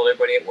 no, I told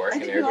everybody at work, I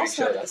and think we all everybody showed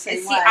started up. the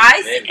same See, way.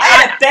 Maybe. I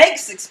had to beg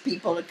 6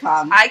 people to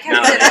come. I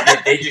No,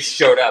 consider. they just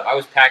showed up. I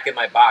was packing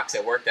my box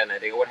at work that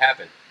night. They go, what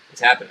happened?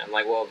 What's happened? I'm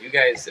like, well,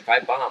 if I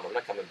bomb, I'm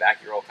not coming back.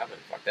 You're all coming.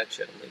 Fuck that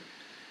shit.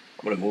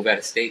 I'm going to move out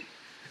of state.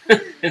 You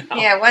know?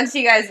 Yeah, once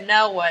you guys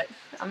know what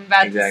I'm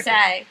about Exactly. to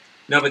say.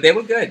 No, but they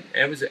were good.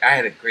 And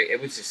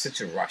it was just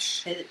such a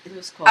rush It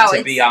was cool. Oh, to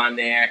it's- be on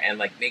there and,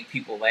 like, make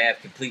people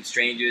laugh, complete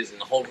strangers, and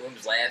the whole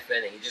room's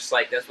laughing. And you just,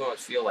 like, that's what I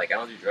feel like. I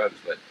don't do drugs,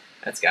 but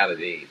that's got to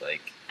be,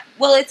 like,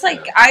 Well, it's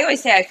like, Yeah. I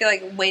always say, I feel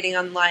like waiting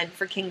online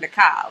for King to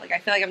Ka. Like, I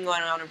feel like I'm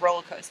going on a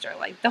roller coaster.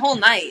 Like, the whole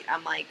night,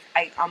 I'm like,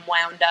 I'm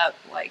wound up.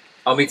 Like,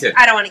 oh, me too.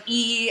 I don't want to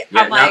eat.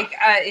 Yeah, I'm no. like,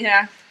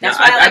 yeah. That's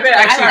No, why I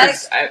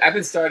like I've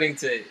been starting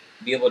to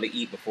be able to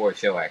eat before a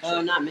show, actually.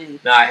 Oh, not me.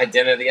 No, I had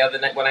dinner the other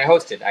night when I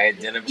hosted. I had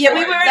dinner before. Yeah,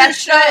 we were in a That's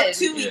show good.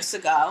 2 weeks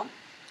ago,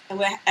 and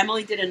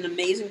Emily did an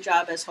amazing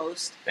job as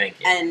host,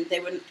 Thank you. and they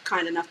were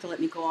kind enough to let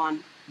me go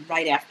on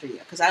right after you,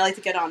 because I like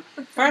to get on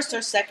first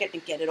or second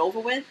and get it over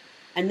with,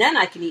 and then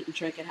I can eat and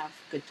drink and have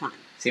a good time.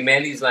 See,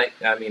 Bonnie's like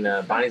a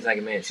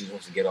man. She just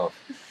wants to get off.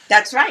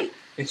 That's right.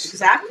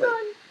 Exactly.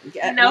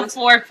 No Once-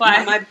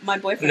 foreplay. My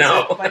boyfriend.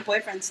 No. My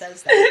boyfriend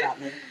says that about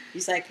me.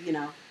 He's like,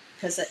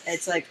 because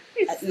it's like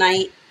at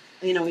night.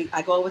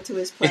 I go over to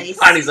his place.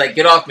 Bonnie's like,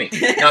 get off me.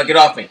 No, get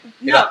off me.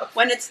 Get No, off.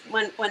 when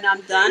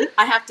I'm done,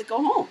 I have to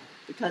go home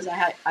because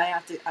I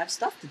have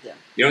stuff to do.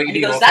 You don't And get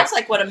he to goes, go that's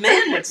like what a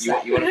man would say.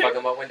 You want to fuck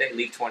him up one day?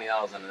 Leave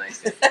 $20 on the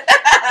nightstand.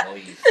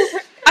 Leave.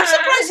 I'm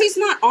surprised he's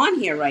not on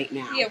here right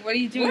now. Yeah, what are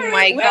you doing, Where-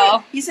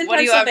 Michael? He's in What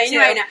are you up Pennsylvania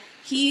to? right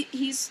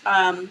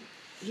now.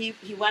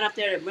 He went up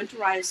there to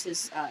winterize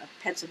his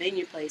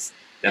Pennsylvania place.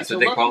 That's It's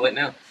what a they call it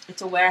now?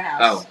 It's a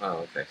warehouse.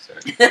 Oh, okay,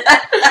 sorry.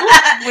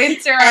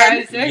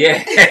 Winterizer.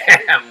 Yeah,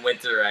 I'm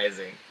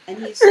winterizing. And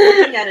he's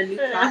looking at a new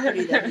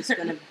property that he's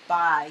going to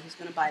buy. He's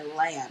going to buy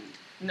land.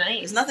 Nice.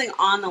 There's nothing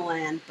on the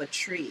land but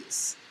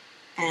trees.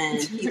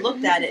 And he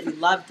looked at it and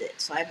loved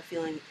it. So I have a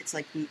feeling it's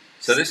like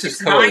So this is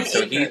it's code. 9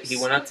 So acres. he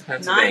went up to 9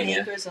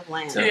 Pennsylvania acres of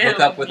land. to hook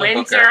up with a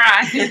hooker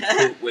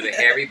Winterize. with a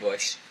hairy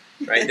bush.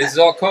 Right? This is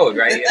all code,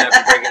 right? You're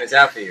not breaking this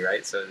out for you,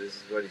 right? So this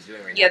is what he's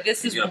doing right now. Yeah,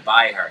 this he's is- going to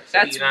buy her. So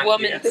that's you're not-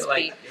 woman you have to,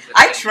 speak.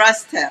 I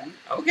trust him.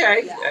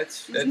 Okay, Yeah.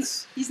 that's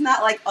He's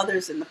not like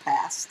others in the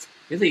past.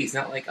 really. He's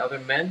not like other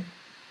men.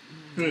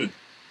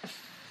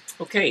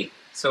 Okay,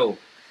 so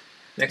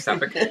next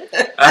topic.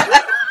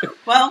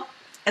 Well,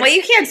 Well,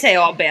 you can't say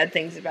all bad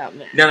things about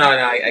men. No,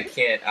 I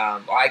can't.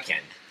 Well, I can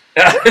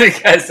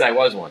because I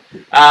was one,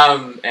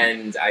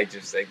 and I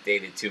just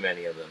dated too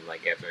many of them.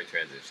 Like after I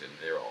transitioned,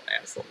 they're all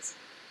assholes.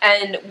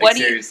 And Like, what do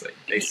you? seriously,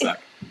 they suck.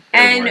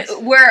 They're And worse.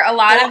 were a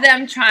lot of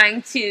them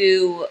trying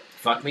to?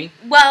 Fuck me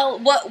Well,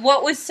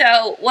 what's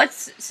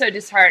so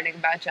disheartening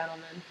about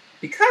gentlemen?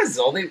 because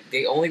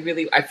they only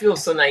really. I feel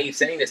so naive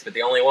saying this, but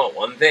they only want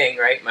one thing,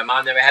 right? My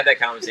mom never had that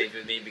conversation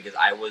with me because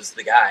I was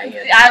the guy.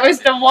 And, I was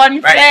the one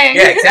right. thing.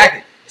 Yeah,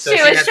 exactly. So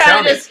She was had to trying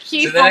tell to me. just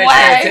keep so then away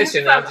I transitioned,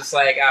 and I'm from- just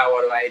like,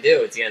 what do I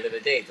do? It's the end of the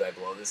day. Do I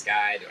blow this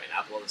guy? Do I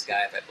not blow this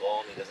guy? If I blow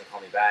him, he doesn't call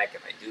me back.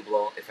 If I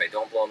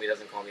don't blow him, he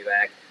doesn't call me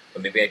back. Or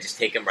maybe I just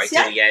take him right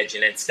Yeah. to the edge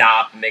and then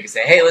stop and make it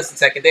say, hey, listen,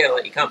 second date, I'll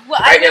let you come. Well,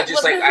 right I now, know-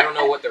 just well, like, I don't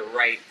know what the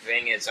right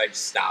thing is, so I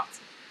just stopped.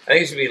 I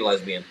think it should be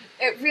lesbian.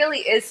 It really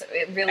is.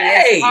 It really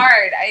Hey! is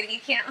hard. You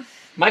can't.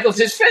 Michael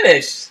just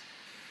finished.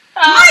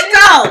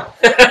 Michael!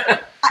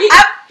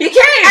 He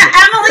came!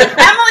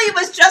 Emily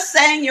was just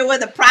saying you were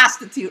the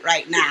prostitute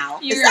right now.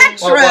 Is You're- that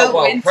true?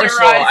 Whoa. First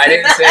of all, I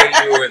didn't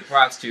say you were a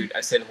prostitute.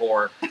 I said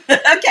whore.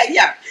 Okay,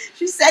 yeah.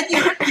 She said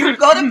you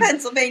go to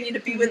Pennsylvania to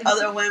be with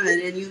other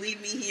women and you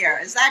leave me here.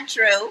 Is that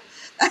true?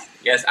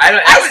 Yes, I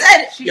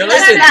said, Yo,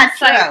 that's listen, not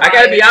true. I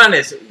gotta be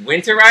honest.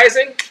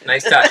 Winterizing?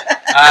 Nice touch.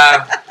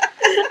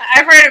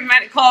 I've heard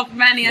it called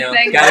many a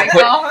thing,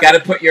 Michael. gotta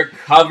put your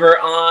cover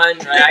on.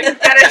 Right?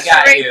 Gotta I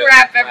got shrink you.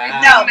 wrap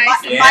everything No,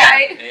 nice and Yeah.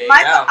 tight. There you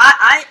Michael, go.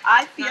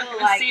 I feel Not gonna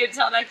like see you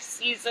until next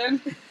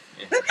season.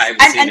 I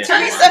haven't and seen it in a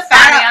Teresa while.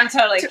 Farrell- I'm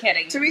totally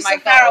kidding. Teresa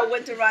Michael. Farrell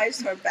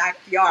winterized her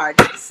backyard,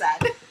 she said.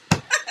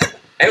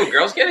 Hey, well,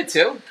 girls get it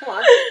too. Come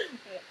on.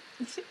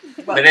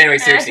 But anyway,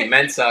 seriously,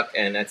 men suck,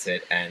 and that's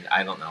it. And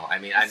I don't know. I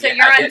mean, So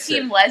you're on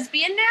team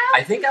lesbian now?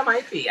 I think I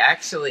might be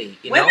actually.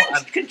 You Women know,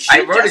 can shoot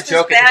I wrote a just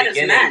joke as at bad the as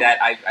beginning men. that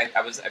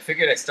I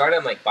figured I started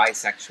I'm like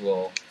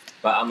bisexual,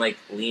 but I'm like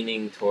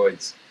leaning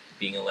towards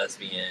being a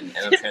lesbian, and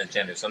I'm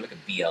transgender, so I'm like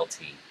a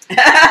BLT.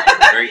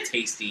 Very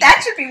tasty.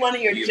 That should be one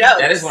of your jokes.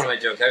 That is one of my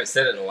jokes. I haven't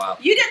said it in a while.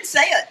 You didn't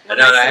say it. No,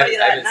 I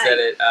haven't said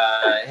it.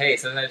 Hey,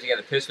 sometimes you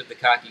got to piss with the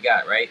cock you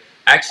got, right?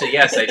 Actually,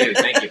 yes, I do.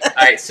 Thank you. All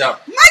right, so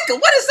Michael,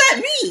 what does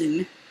that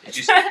mean?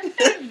 Just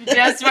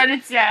what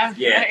it sounds.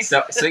 Yeah.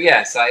 Like. So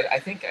yes, I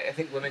think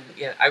women.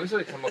 Yeah, I was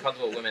really more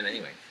comfortable with women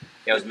anyway.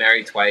 Yeah, I was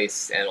married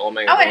twice, and all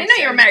my. Oh, I didn't know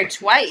you were married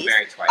twice.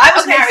 I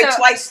was married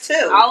twice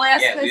too. I'll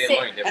ask the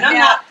same. And I'm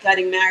not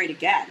getting married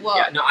again. Well,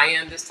 yeah, no, I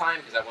am this time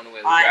because I want to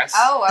wear the dress.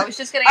 I was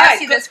just going to ask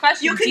you this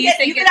question. You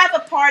could have a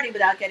party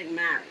without getting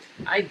married.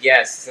 I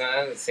guess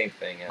the same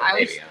thing.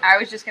 I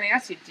was just going to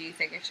ask you. Do you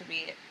think it should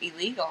be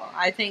illegal?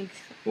 I think.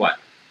 What?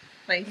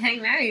 Like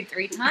getting married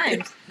 3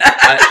 times.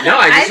 No,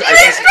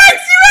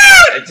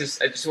 I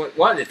just want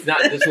one. It's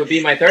not. This would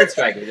be my third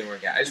strike if it didn't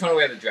work out. I just want to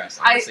wear the dress.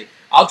 Honestly,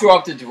 I'll draw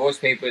up the divorce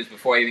papers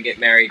before I even get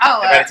married.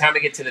 And by the time I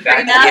get to the back,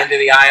 at the end of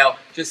the aisle,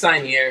 just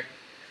sign here.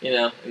 You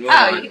know. And move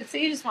on. So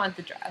you just want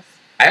the dress.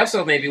 I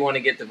also maybe want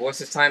to get divorced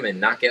this time and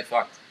not get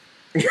fucked.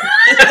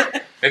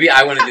 Maybe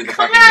I want to do the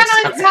fucking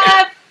this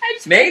time.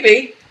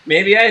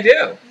 Maybe I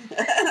do.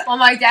 Well,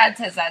 my dad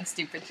says that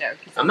stupid joke.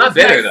 I'm not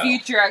bitter though.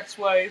 Future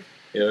ex-wife.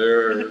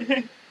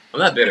 I'm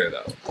not bitter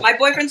though. My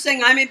boyfriend's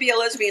saying I may be a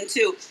lesbian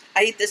too.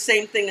 I eat the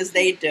same thing as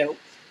they do.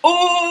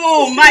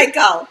 Oh,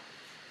 Michael!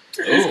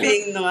 He's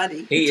being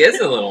naughty. He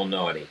is a little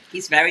naughty.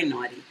 He's very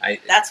naughty.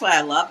 That's why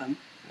I love him.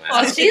 Wow.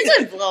 Well, she's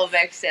a little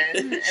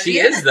vixen. She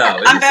is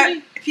though.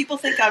 People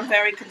think I'm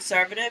very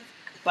conservative,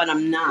 but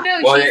I'm not.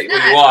 No, well, she's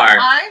not. You are,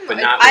 but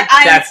not with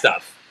that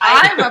stuff.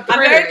 I'm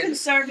very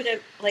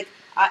conservative. Like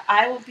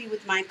I will be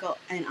with Michael,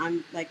 and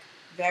I'm like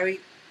very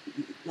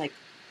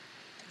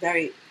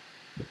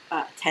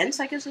tense,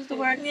 I guess is the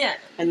word. Yeah.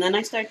 And then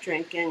I start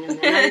drinking, and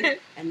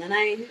then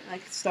I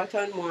like start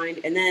to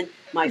unwind, and then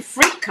my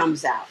freak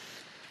comes out.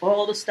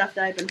 All the stuff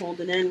that I've been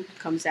holding in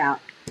comes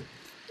out.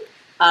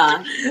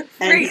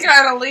 Freak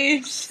on a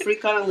leash.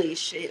 Freak on a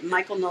leash.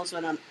 Michael knows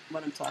what I'm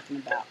talking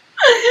about.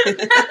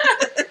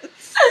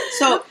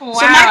 So Michael,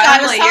 I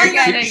was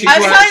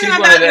telling you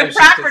about your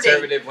property. She's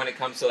conservative when it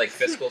comes to like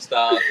fiscal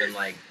stuff and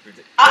like.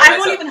 I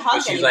won't even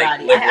hug anybody. She's like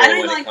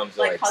liberal when it comes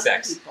to like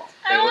sex. People.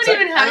 I won't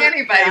even hug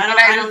anybody, but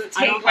I don't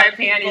take my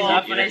panties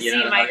off when I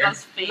see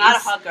Michael's face. Not a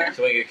hugger.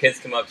 So when your kids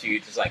come up to you, you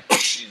just like you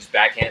just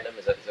backhand them.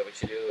 Is that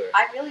what you do? Or?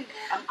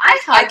 I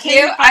hug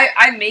you.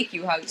 I make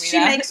you hug me. She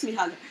makes me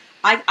hug her.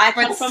 I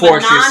come from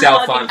force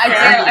yourself on her.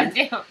 I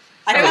do.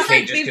 It was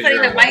like me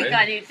putting the mic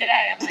on you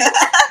today. I'm like,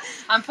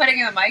 I'm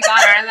putting the mic on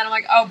her, and then I'm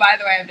like, oh, by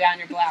the way, I'm down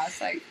your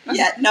blouse. Like,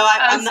 yeah, no,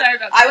 I'm sorry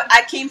about that.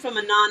 I came from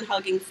a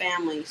non-hugging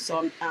family,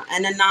 so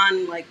and a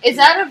non-like. Is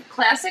that a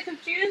classic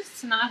of Jews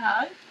to not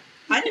hug?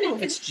 I don't know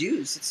if it's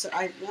Jews. It's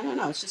I don't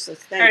know. It's just a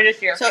thing. Or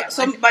just your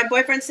so my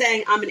boyfriend's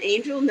saying I'm an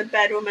angel in the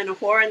bedroom and a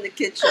whore in the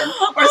kitchen,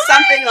 or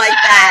something like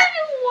that.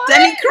 What?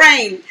 Denny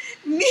Crane.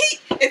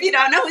 If you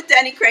don't know who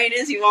Denny Crane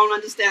is, you won't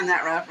understand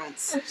that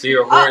reference. So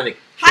you're a whore in the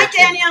kitchen. Hi,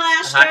 Danielle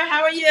Asher.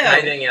 How are you? Hi,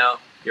 Danielle.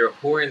 You're a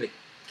whore in the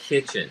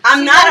kitchen.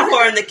 I'm not a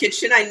whore in the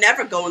kitchen. I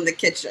never go in the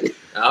kitchen.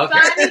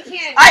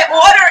 Okay. I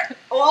order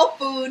all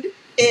food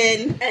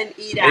in and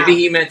eat out. Maybe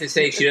he meant to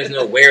say she doesn't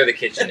know where the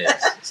kitchen is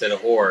instead of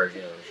whore.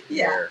 You know.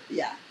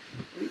 Yeah.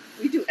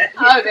 We do.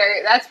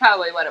 That's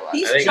probably what it was.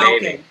 He's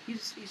joking.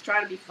 He's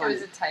trying to be funny.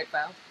 It was a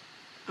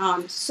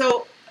typo.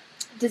 So,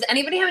 does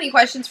anybody have any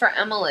questions for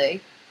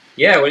Emily?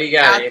 Yeah, what do you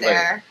got? Out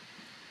there?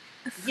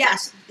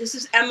 Yes, this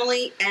is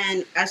Emily,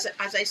 and as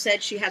I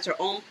said, she has her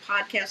own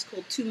podcast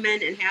called 2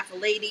 Men and Half a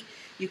Lady.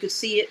 You can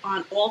see it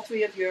on all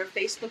 3 of your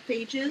Facebook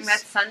pages. And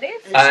that's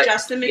Sundays? And it's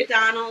Justin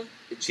McDonald,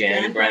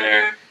 Jan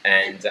Brenner,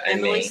 and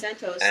Emily me.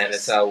 Santosus. And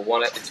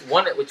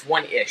it's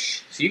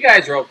one-ish. So you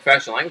guys are all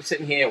professional. I'm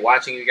sitting here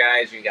watching you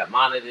guys. You got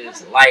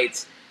monitors and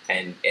lights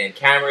and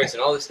cameras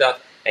and all this stuff,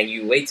 and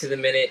you wait to the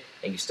minute,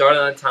 and you start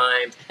on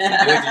time, you do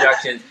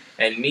introductions.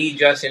 And me,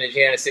 Justin, and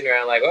Jan are sitting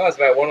around like, oh, it's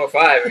about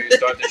 1:05, and you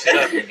start this shit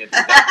up and get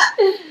this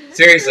done.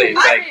 Seriously,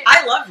 it's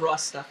I love raw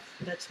stuff.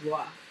 That's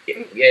raw. Yeah,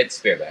 it's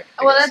bareback.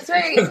 Well, that's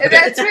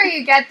where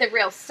you get the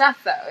real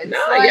stuff, though. It's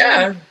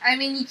I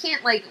mean, you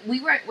can't what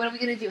are we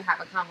going to do?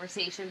 Have a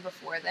conversation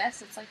before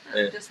this? It's like,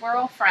 no, we're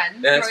all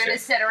friends. We're going to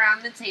sit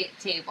around the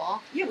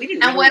table. Yeah, we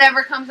didn't. And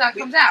whatever comes out,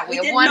 comes out. We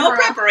did no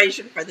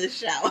preparation for this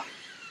show.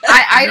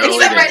 I didn't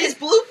even write these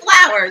blue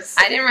flowers.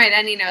 I didn't write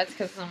any notes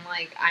because I'm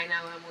like, I know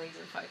Emily's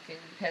a fucking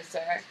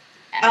pisser.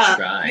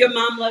 Your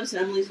mom loves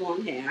Emily's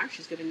long hair.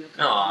 She's giving you a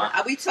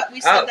compliment. We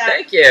said that.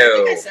 Thank you.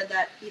 I think I said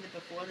that either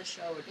before the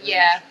show or during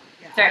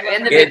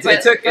the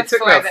show. It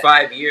took about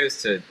 5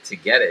 years to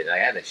get it. I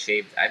had a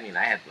shaved. I mean,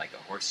 I had like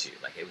a horseshoe.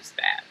 Like it was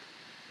bad.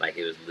 Like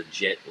it was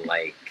legit.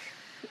 Like.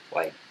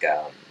 Well,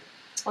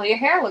 your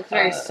hair looks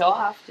very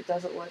soft. It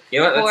doesn't look.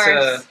 You know what?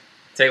 Let's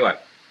tell you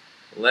what.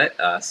 Let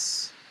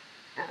us.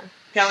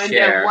 Go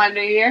into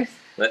Wonder Years.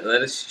 Let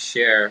us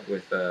share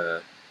with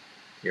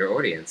your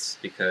audience,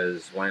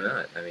 because why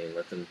not? I mean,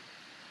 let them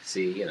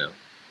see,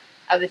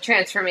 of the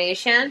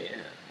transformation.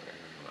 Yeah.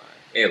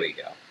 Here we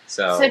go.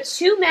 So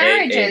 2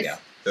 marriages.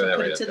 Throw that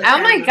put right it up to there. the Oh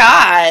my camera.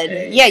 god.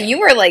 Hey. Yeah, you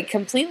were like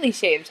completely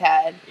shaved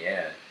head.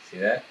 Yeah. See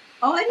that?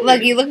 Oh, I didn't.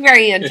 Look, you look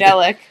very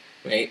angelic.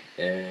 Wait.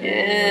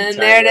 And turn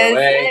there it is.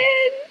 away.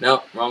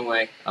 No, wrong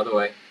way. Other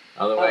way.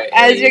 Other way.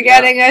 As There you're you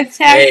getting go. a text,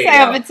 There you I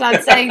hope go. it's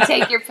not saying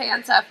take your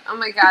pants off. Oh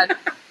my god.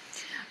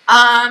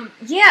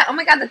 Yeah, oh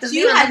my god, that doesn't So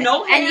you even had look-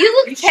 no hair? And you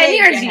look You 10 shaved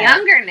years your head.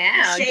 younger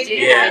now. You shaved dude.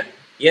 your Yeah. head?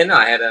 Yeah, no,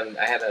 I had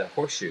a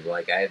horseshoe.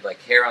 Like I had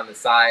like hair on the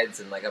sides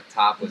and like up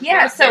top was Yeah,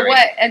 not so very-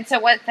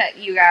 what that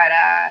you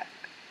got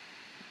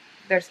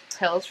there's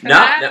pills for No,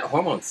 that? no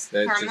hormones.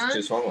 That's Hormones?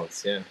 just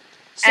hormones. Yeah.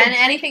 So, And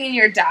anything in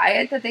your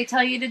diet that they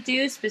tell you to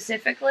do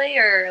specifically,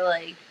 or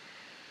like,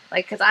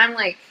 because I'm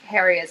like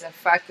hairy as a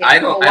fucking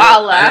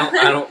koala.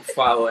 I don't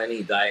follow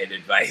any diet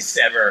advice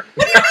ever.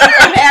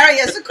 I'm hairy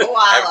as a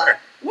koala. Ever.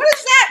 What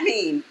does that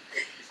mean?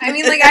 I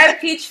mean, like I have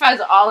peach fuzz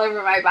all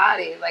over my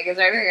body. Like, is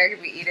there anything I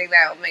could be eating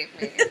that will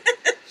make me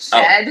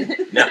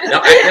shed? No.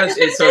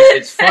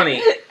 It's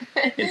funny.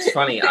 It's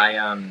funny.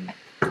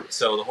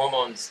 So the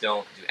hormones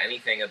don't do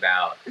anything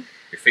about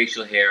your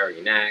facial hair or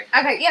your neck.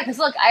 Okay, yeah, because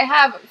look, I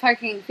have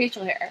fucking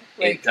facial hair.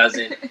 It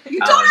doesn't. You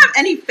don't have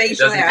any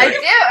facial doesn't hair. I do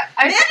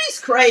do. Mandy's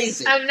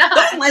crazy. I'm not.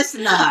 Don't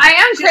listen to her. I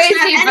am She doesn't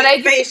crazy, have but any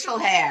I just, facial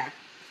hair.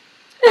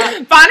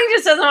 Bonnie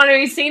just doesn't want to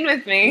be seen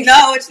with me.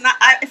 No, it's not.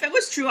 If it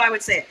was true, I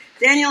would say it.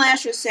 Daniel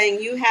Asher is saying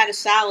you had a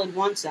salad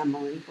once,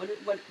 Emily.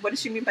 What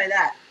does she mean by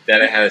that?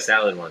 That I had a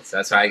salad once.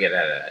 That's how I get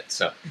out of that.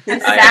 So A I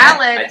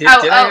salad. did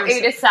have a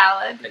Ate a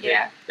salad. I did.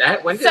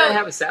 Yeah. When did So- I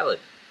have a salad?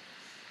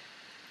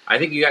 I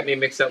think you got me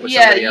mixed up with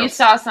Yeah, somebody you else.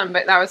 saw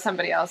somebody. That was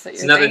somebody else that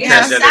It's you were another thinking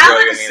Is of. transgender girl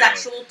salad you're a meaning.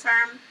 sexual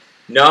term?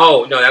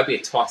 No, that would be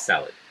a tossed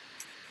salad.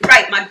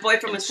 Right, my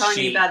boyfriend was telling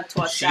me She- about a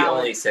tossed She salad.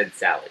 only said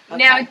salad.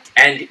 Okay. Now,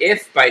 And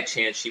if by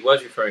chance she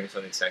was referring to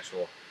something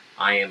sexual,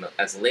 I am,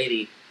 as a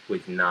lady,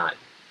 would not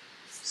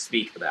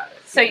speak about it.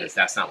 So Because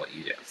that's not what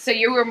you do. so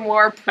you were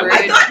more prude.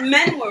 I thought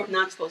men were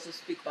not supposed to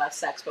speak about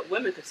sex, but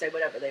women could say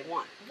whatever they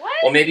want. What?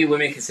 Well, maybe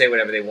women can say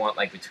whatever they want,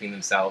 like between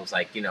themselves,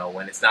 like, you know,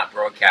 when it's not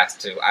broadcast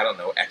to, I don't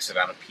know, X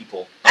amount of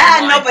people.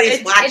 online. Nobody's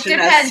It watching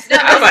depends. us. No,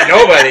 I don't know,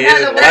 nobody. No, It's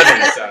the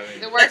 11, worse- so I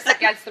mean. The worse it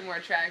gets, the more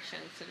traction.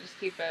 So just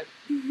keep it.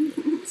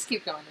 Just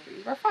keep going,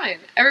 baby. We're fine.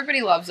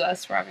 Everybody loves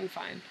us. We're having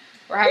fun.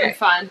 We're having Yeah.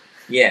 fun.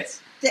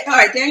 Yes. All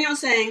right, Daniel's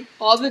saying,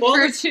 All the all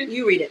croutons.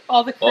 you read it.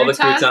 All the All the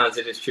croutons. croutons,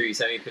 it is true. You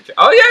sent me a picture.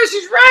 Oh, yeah,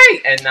 she's right.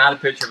 And not a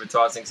picture of a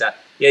tossing salad.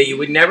 Yeah, you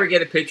would never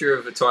get a picture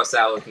of a tossed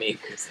salad with me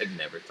because I've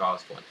never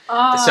tossed one.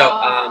 Oh. So,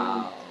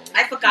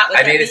 I forgot what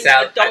I that made a means,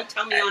 salad. but don't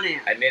tell me on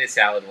air. I made a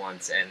salad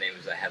once, and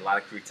I had a lot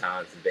of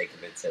croutons and bacon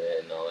bits in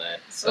it and all that.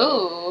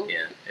 So, Ooh.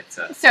 yeah, it's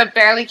So it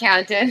barely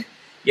counted.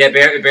 yeah,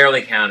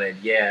 barely counted.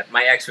 Yeah,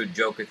 my ex would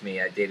joke with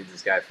me. I dated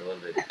this guy for a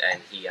little bit,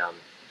 and he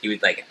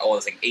would like, oh,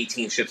 it's like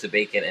 18 strips of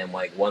bacon and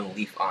like one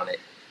leaf on it,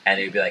 and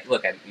he'd be like,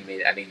 look, I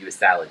made you a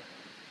salad,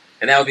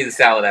 and that would be the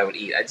salad I would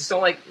eat. I just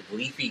don't like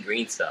leafy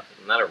green stuff.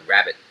 I'm not a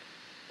rabbit.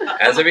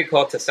 As I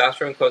recall,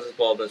 testosterone causes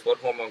baldness. What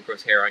hormone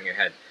grows hair on your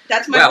head?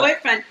 That's my Well,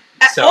 boyfriend.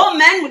 so- All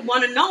men would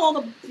want to know. All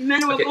the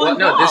men who are Okay, going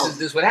well, no, bald. this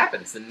is what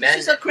happens. The men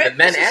This is ask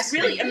this is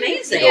really me,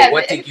 amazing. they go, Yeah,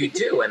 what but- did you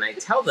do? And I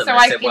tell them, So I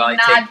I said, could well,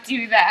 not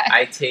do that.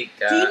 I take.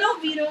 Do you know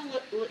Vito?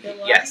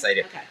 Yes, I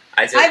do. Okay.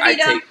 I Hi,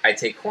 Vito.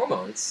 take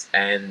hormones,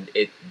 and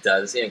it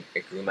does, it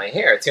grew my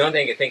hair. It's the only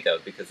thing I can think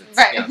of because it's,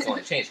 Right. it's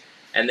only changed.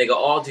 And they go,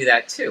 oh, I'll do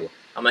that too.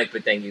 I'm like,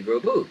 but then you grow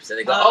boobs. And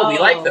they go, oh, we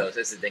Oh. like those.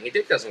 That's the thing. Your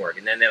dick doesn't work.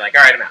 And then they're like,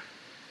 all right, I'm out.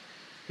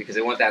 Because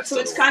they want that So still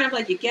it's to work. kind of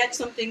like you get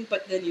something,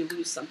 but then you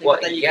lose something. Well,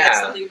 but then you yeah. get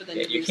something, but then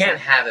you You lose can't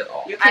something. have it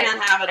all. You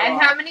can't have it all. And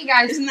how many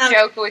guys Isn't that-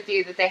 joke with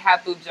you that they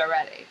have boobs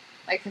already?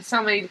 Like, 'cause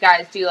so many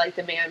guys do like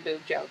the man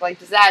boob joke. Like,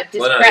 does that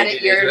Well, no,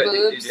 discredit they your do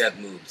boobs?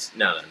 have boobs.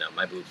 No.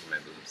 My boobs are my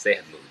boobs. They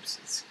have boobs.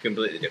 It's a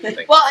completely different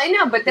thing. Well, I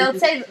know, but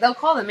they'll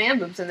call them man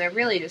boobs, and they're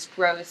really just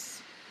gross.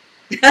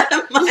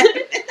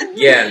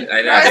 Yeah,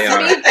 I know they Gross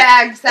are. meat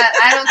bags that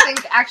I don't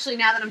think actually,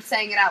 now that I'm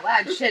saying it out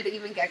loud, should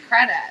even get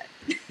credit.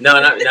 No,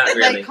 not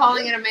really. Like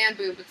calling it a man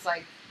boob, it's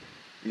like,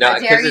 No, How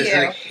dare because there's you.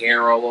 like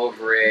hair all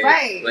over it.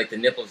 Right. Like the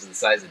nipples are the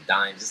size of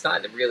dimes. It's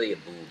not really a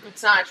boob.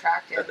 it's not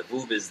attractive. The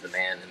boob is the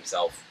man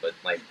himself, but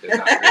like they're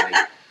not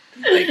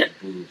really like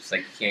boobs.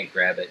 Like you can't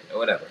grab it or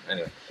whatever.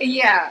 Anyway.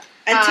 Yeah.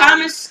 And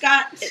Thomas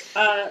Scott.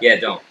 Yeah,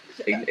 don't.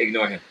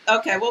 Ignore him.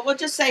 Okay, well, we'll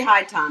just say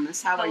hi,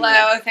 Thomas. How are you?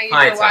 Hello, thank you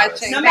Hi, for Thomas.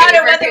 watching. No Thank you matter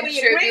for whether we agree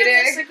or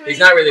contributing. disagree, He's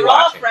not really we're all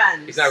watching.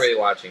 friends. He's not really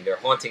watching. They're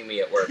haunting me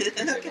at work because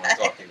they want to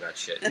talk to me about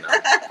shit. And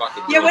I'm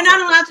fucking Yeah, doing we're not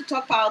something. allowed to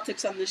talk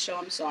politics on this show.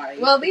 I'm sorry.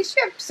 Well, at least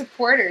you have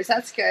supporters.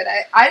 That's good.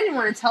 I didn't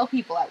want to tell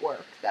people at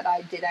work that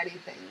I did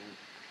anything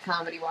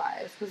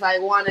comedy-wise because I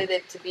wanted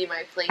it to be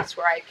my place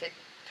where I could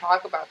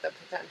talk about them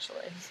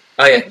potentially.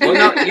 Oh yeah. Well,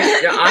 no.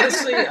 Yeah,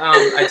 honestly,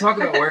 I talk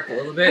about work a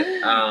little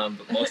bit,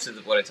 but most of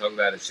what I talk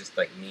about is just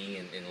like me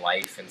and in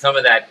life, and some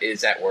of that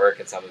is at work,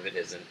 and some of it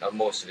isn't.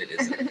 Most of it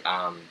isn't.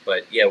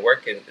 But yeah,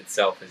 work in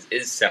itself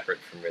is separate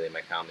from really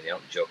my comedy. I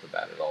don't joke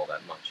about it all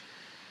that much,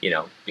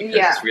 because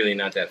Yeah. it's really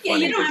not that Yeah,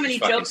 funny. you don't have It's any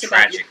fucking jokes about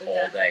tragic you-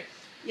 all day.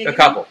 Yeah, A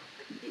couple.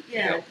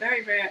 Yeah, you know.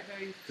 very, very,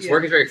 very This few.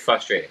 work is very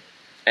frustrating.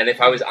 And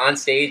if I was on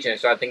stage and I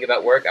started thinking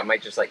about work, I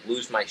might just like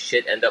lose my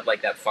shit, end up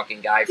like that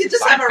fucking guy from You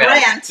just have a Seinfeld,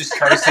 rant. just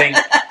cursing.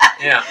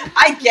 Yeah.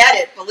 I get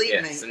it,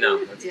 believe me. So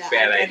no, that's a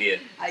bad idea.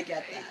 I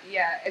get that.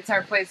 Yeah, it's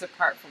our place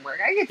apart from work.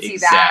 I could see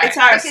Exactly. that. It's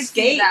our I could see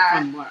escape that.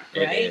 from work,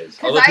 right? It is.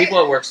 Although people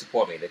at work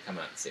support me, they come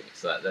out and see me.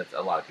 So that's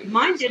a lot of people.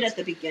 Mine did at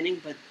the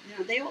beginning, but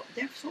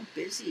they're so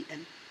busy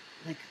and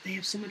like they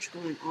have so much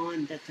going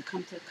on that to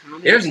come to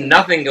comedy. There's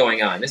nothing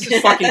going on. This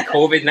is fucking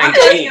COVID-19. I'm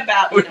talking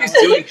about Who's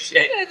doing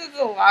shit? This is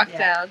a lockdown.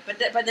 Yeah. But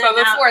then But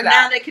before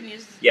now they can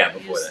use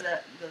before use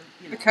that.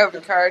 the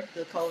COVID card.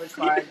 the COVID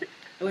card,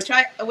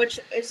 which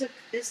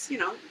is you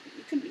know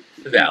you can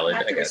Valid,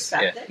 have to I guess.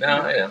 respect Yeah. it, No,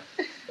 you know. I know.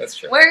 That's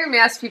true. Wearing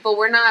masks, people,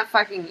 we're not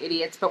fucking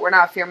idiots, but we're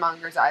not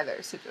fearmongers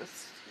either, so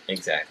just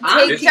Exactly.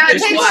 I'm Take-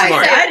 just be quiet.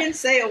 smart. I didn't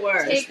say a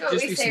word. take what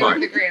Just we be say smart.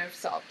 with a grain of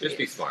salt. Just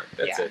be please. smart.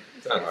 That's Yeah. it.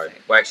 It's not hard.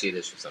 Seriously. Well, actually, it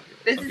is for some people.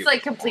 This Some is people like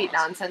are complete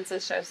morons. nonsense,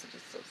 this show, so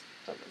just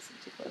don't listen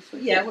too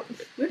closely. Yeah,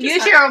 we're just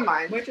Use your own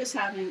mind. We're just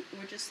having It's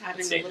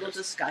a little dangerous.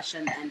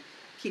 discussion and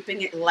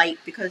keeping it light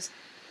because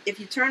if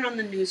you turn on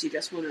the news, you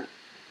just want to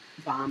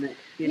vomit.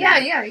 You know?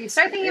 Yeah, you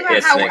start thinking about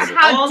It's negative.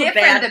 how All the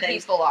different bad the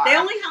things. people are. They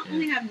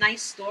only have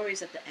nice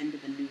stories at the end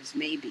of the news,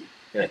 maybe.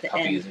 Yeah, at the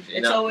puppies end. and shit.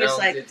 It's No, always no,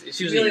 like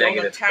it's usually really all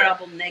negative. the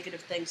terrible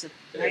negative things. That,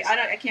 It like, is.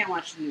 I can't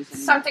watch the news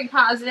anymore. Something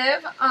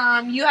positive.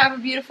 You have a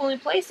beautiful new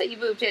place that you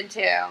moved into.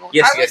 Yes, I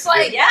was yes,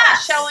 like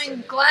yes.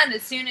 showing Glenn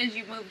as soon as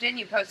you moved in,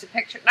 you posted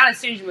pictures. Not as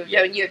soon as you moved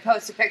in, you had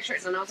posted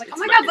pictures, and I was like, oh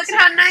my god, look at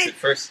how nice. It's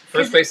the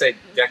first place I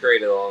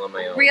decorated all on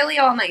my own. Really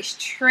all nice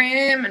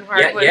trim and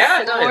hardwood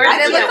yeah, no, floors.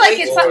 I It looked can't like wait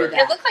it's to do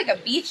that. it looked like a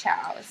beach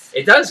house.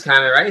 It does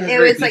kind of, right? It has It a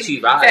very was, like,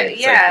 beachy vibe.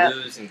 It's yeah. like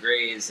blues and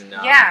grays and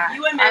Yeah.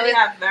 You and I Mandy was-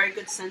 have very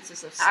good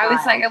senses of style. I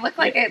was like, it looked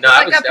like Yeah. it No,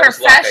 looked like that a was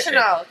luck, I think.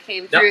 professional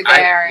came No, through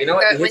there. you know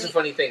what? The- Here's when the you-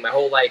 funny thing. My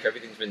whole life,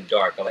 everything's been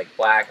dark. I like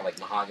black. I like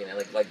mahogany. I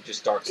like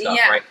just dark stuff,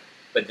 Yeah. right?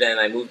 But then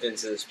I moved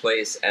into this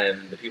place,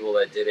 and the people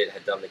that did it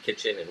had done the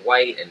kitchen in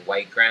white and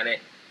white granite,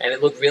 and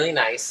it looked really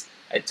nice.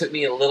 It took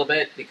me a little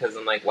bit because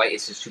I'm like, white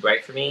is just too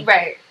bright for me,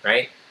 right,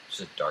 right? It's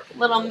just dark. in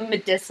the little middle.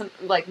 medicinal,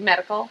 like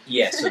medical.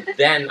 Yeah, so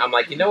then I'm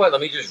like, you know what? Let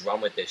me just run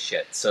with this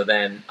shit. So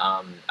then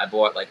I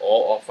bought like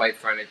all off-white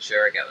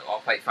furniture. I got an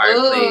off-white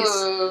fireplace.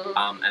 Ooh.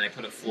 And I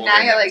put a floor Now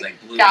in you're that was like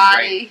like blue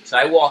gaudy. and gray. So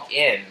I walk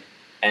in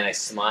and I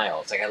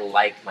smile. It's like I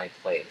like my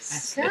place.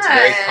 That's Good. It's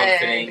very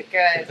comforting. Put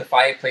Good. the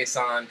fireplace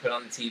on, put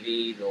on the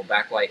TV, the little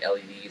backlight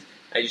LEDs.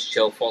 I just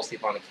chill, fall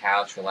asleep on the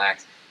couch,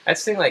 relax.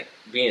 That's the thing, like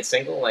being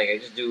single. Like I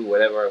just do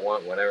whatever I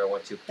want, whenever I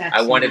want to. That's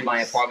I wanted my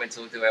nice. apartment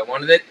to look the way I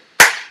wanted it.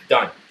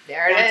 Done.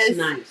 There it That's is.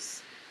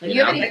 nice.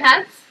 You have know? any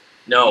pets?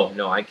 No,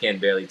 I can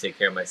barely take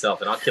care of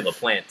myself, and I'll kill a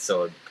plant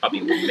so a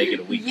puppy will make it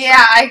a week.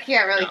 Yeah, I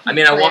can't really. No. Keep I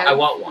mean, I plants.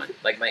 want one.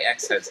 Like my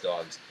ex has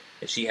dogs,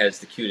 and she has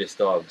the cutest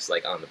dogs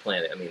like on the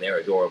planet. I mean, they're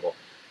adorable.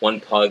 One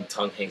pug,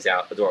 tongue hangs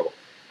out, adorable.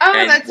 Oh,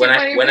 and that's when your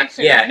I funny when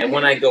picture. and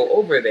when I go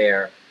over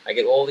there, I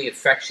get all the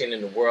affection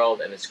in the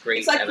world, and it's great.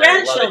 It's like and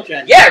I love it.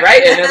 grandchildren. Yeah,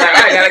 right. And then like,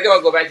 I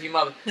gotta go back to your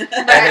mother, and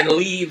then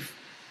leave.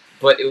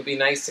 But it would be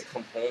nice to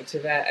come home to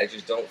that. I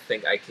just don't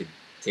think I could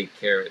take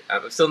care of it.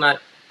 I'm still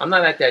not. I'm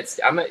not at that.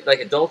 I'm at, like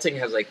adulting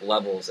has like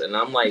levels, and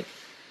I'm like,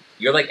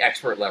 you're like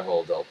expert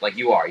level adult, like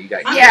you are. You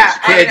got Yeah,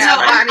 kids, I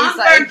know. right? I'm Bonnie's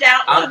like- burnt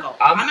out I'm- level.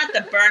 I'm- I'm at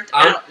the burnt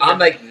I'm out level.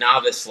 like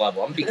novice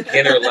level. I'm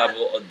beginner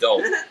level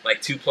adult.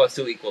 Like 2 +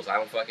 2 = I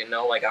don't fucking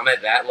know. Like I'm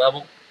at that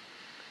level,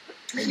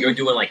 and you're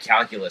doing like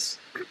calculus.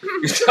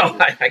 So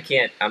I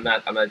can't. I'm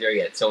not there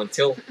yet. So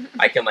until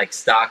I can like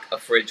stock a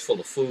fridge full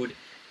of food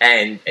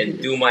and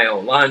do my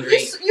own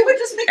laundry. You were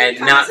just making And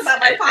comments not about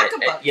my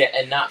pocketbook.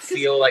 and not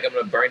feel like I'm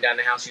gonna burn down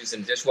the house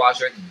using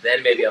dishwasher.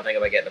 Then maybe I'll think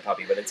about getting a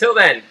puppy. But until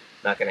then,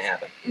 not gonna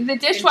happen. The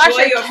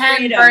dishwasher your can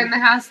freedom. burn the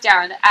house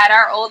down. At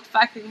our old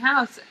fucking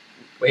house.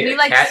 Wait, We a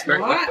like cat burn?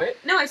 smart. Wait.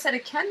 No, I said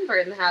it can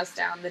burn the house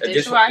down. The A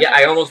dishwasher. yeah,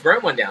 I almost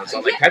burned one down, so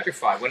I'm like Yeah.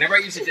 petrified. Whenever I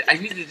use it, I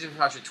used the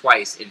dishwasher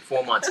twice in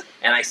 4 months,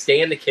 and I stay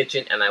in the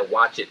kitchen and I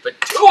watch it for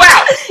 2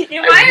 hours.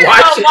 You I might as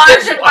watch well the wash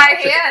it by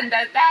dishwasher. hand.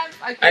 That's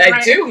fucking I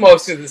right. do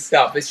most of the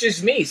stuff. It's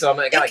just me, so I'm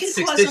like, I got It like can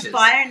 6 cause dishes. a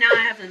fire. Now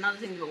I have another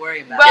thing to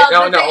worry about. Well,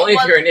 no, the thing only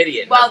if was- you're an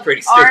idiot. Well, I'm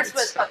pretty stupid. ours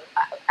was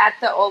at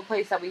the old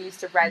place that we used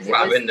to rent.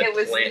 Robin, it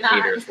was the plant not.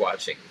 eater, is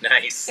watching.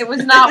 Nice. It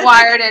was not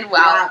wired in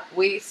well. Yeah.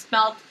 We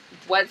smelled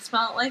what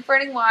smelled like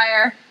burning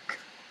wire.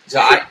 So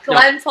I, no,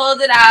 Glenn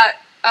pulled it out.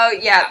 Oh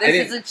yeah, I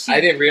this is a cheap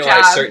I didn't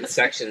realize job. certain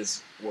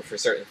sections were for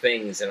certain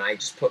things, and I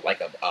just put like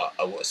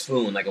a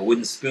spoon, like a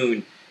wooden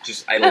spoon.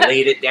 Just I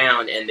laid it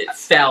down, and it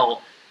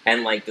fell,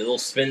 and like the little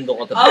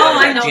spindle at the Oh, bottom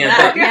I got know jammed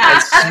that, up, yeah.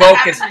 and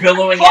smoke is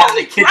billowing out of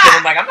Holy the kitchen. crap.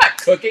 I'm like, I'm not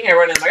cooking. I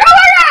run in, I'm like, oh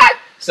my god!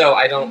 So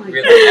I Oh don't my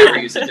really ever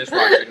use a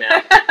dishwasher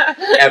now,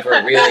 ever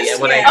really. And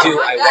when I That's do, Oh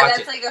my I God, watch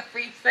that's it. like a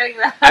freak thing.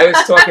 That I was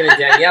talking to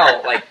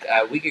Danielle like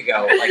a week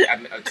ago,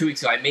 2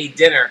 weeks ago. I made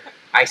dinner.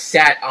 I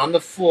sat on the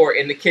floor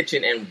in the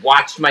kitchen and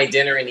watched my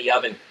dinner in the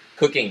oven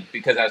cooking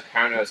because I was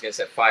paranoid I was going to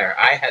set fire.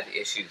 I have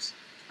issues.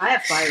 I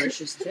have fire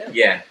issues too.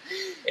 Yeah,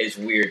 it's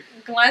weird.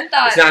 Glenn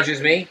thought. It's not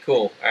just me?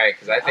 Cool. All right,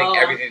 because I think Oh,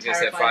 everything's going to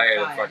set terrified fire of to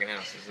the fire. fucking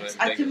house. Isn't it To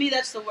ridiculous? me,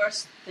 that's the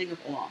worst thing of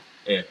all.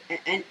 Yeah.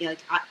 And like,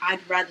 I'd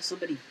rather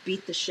somebody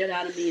beat the shit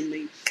out of me and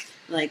me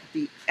like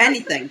be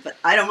anything, but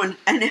I don't want,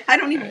 and I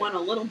don't even want a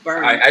little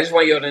burn. I just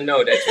want you to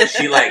know that's what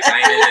she likes. I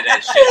ain't into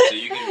that shit, so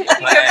you can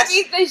eat my ass.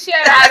 Beat the shit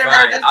out of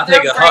her. I'll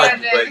take a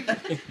hug,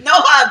 but no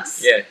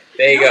hugs. yeah,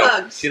 there you No go.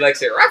 hugs. She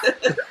likes it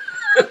rough.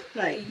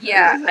 Right.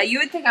 Yeah, you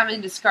would think I'm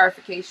into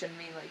scarification,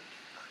 me like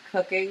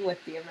cooking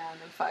with the amount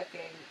of fucking.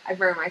 I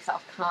burn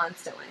myself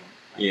constantly.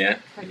 Like, Yeah.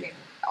 cooking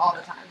all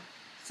the time.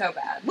 So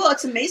bad. Well,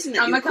 it's amazing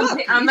that you cook.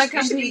 I'm a You should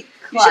complete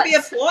be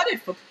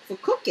applauded for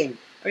cooking,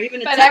 or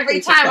even. But every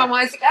time I'm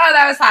always like, oh,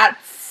 that was hot.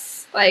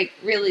 Like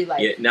really,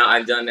 like. Yeah, no,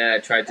 I've done that. I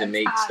tried to That's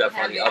make hot, stuff on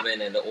heavy. the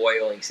oven and the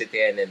oil, and you sit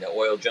there, and then the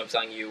oil jumps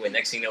on you, and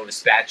next thing you know, the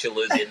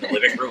spatula's in the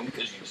living room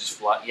because you just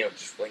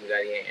just fling it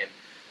out of your hand.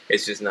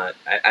 It's just not.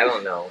 I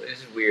don't know.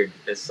 It's just weird.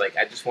 It's like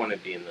I just want to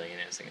be a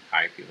millionaire so I can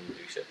hire people to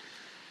do shit.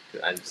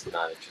 I'm just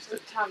not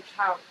interested. Chop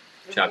chop.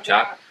 Chop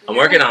chop. I'm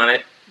working on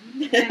it.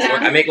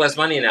 I make less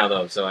money now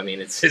though, so I mean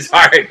it's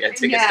hard. I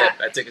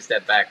took a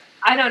step back.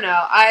 I don't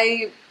know.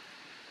 I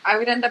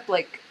would end up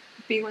like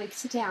being like,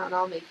 sit down,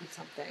 I'll make you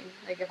something.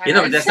 Like if I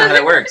But that's not how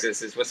that works.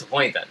 What's the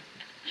point then?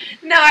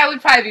 No, I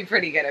would probably be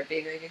pretty good at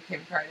being like a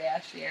Kim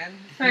Kardashian.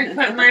 Like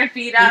put my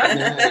feet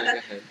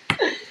up.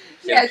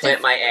 Yeah,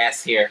 plant my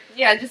ass here.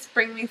 Yeah, just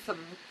bring me some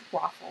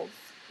waffles.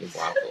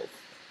 Waffles.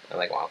 I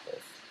like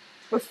waffles.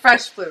 With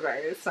fresh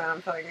blueberries, so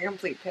I'm feeling a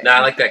complete pig. No, I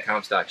like that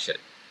Comstock shit.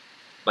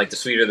 Like the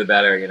sweeter the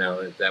better,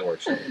 that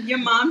works. Your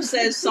mom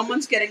says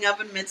someone's getting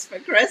oven mitts for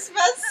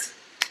Christmas.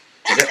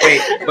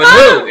 Wait, but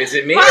who? Is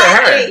it me or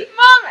her?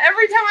 Mom,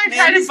 every time I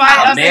try to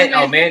buy oven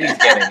mitts. Mandy's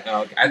getting.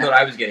 Oh, I thought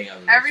I was getting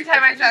oven mitts. Every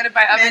time I try to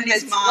buy oven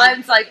Mandy's mitts, mom.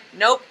 Glenn's like,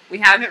 nope, we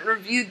haven't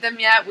reviewed them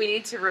yet. We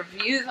need to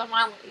review them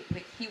on.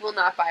 Like, he will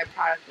not buy a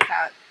product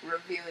without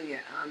reviewing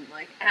it on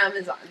like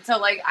Amazon. So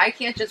like, I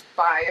can't just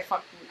buy a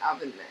fucking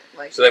oven mitt.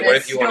 Like, so like, what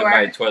if you want to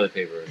buy toilet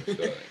paper in the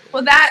store?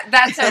 Well,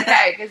 that's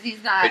okay because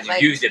he's not. Because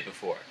like, you've used it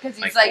before. Because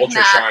he's like Ultra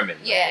not. Charmin.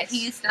 Yeah,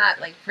 he's not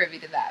like privy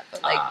to that.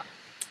 But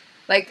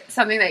like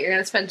something that you're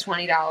gonna spend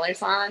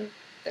 $20 on,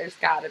 there's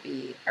got to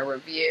be a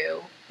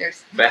review.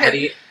 But how do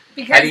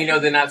you know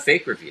they're not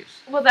fake reviews?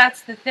 Well,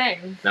 that's the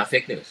thing. Not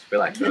fake news.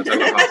 Relax. We're not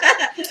talking about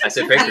politics. I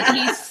said fake news.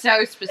 He's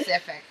so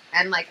specific,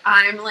 and like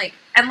I'm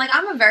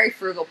a very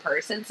frugal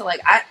person, so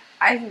like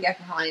I can get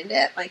behind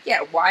it. Like,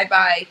 yeah, why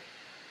buy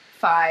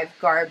 5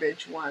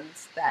 garbage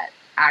ones that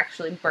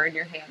actually burn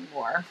your hand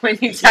more when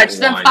you touch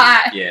the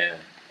pot? Yeah.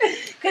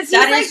 Because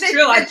that is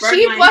true. I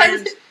burned my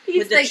hand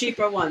with the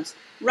cheaper ones.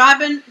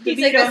 Robin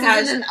DeVito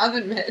has an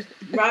oven mitt.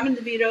 Robin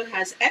DeVito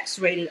has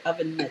X-rated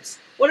oven mitts.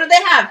 What do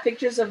they have?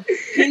 Pictures of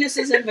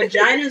penises and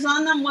vaginas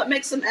on them? What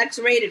makes them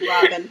X-rated,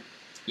 Robin?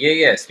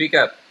 Yeah. Speak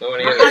up. I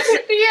want to hear this.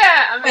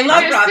 Yeah, I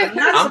love Robin. I'm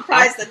not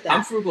surprised at that.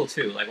 I'm frugal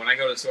too. Like when I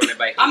go to the store and I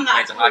buy 8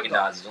 pints of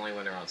Haagen-Dazs, it's only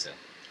when they're on sale.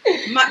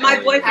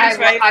 My boyfriend's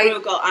very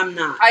frugal. I'm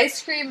not.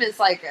 Ice cream is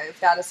like it's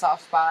got a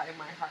soft spot in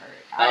my heart.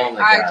 Oh my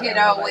God,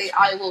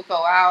 I will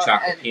go out.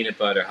 Chocolate and peanut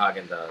butter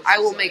Haagen-Dazs. I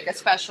will make a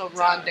special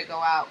run to go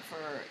out for.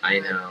 I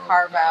know.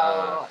 Carve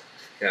out.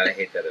 God, I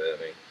hate that about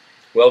me.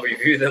 Well,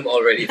 review them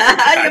already.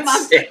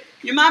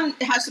 Your mom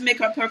has to make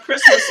up her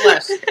Christmas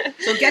list.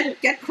 So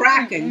get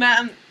cracking.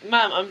 Mom,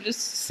 I'm just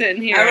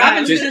sitting here.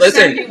 Robin's gonna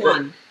send you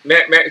one.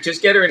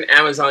 Just get her an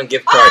Amazon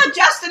gift card. Oh,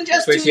 Justin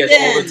just tuned in. She has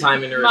all the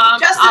time in her.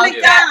 Justin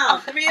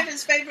McDonald, 3 of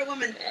his favorite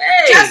women.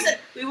 Hey! Justin,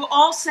 we were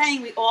all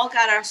saying we all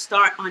got our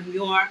start on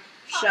your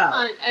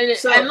show.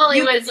 So Emily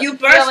you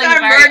burst our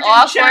virgin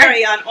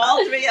cherry on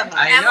all 3 of us.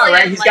 I know,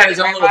 right? He's got his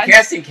own little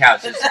casting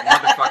couch. This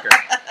motherfucker.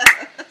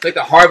 It's like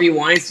the Harvey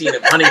Weinstein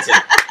of Huntington.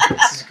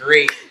 This is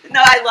great.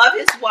 No, I love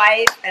his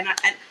wife, and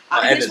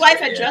his wife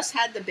had just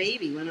had the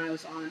baby when I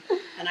was on.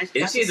 And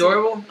Is she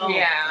adorable? Oh,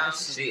 yeah,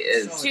 gosh, she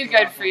is. Too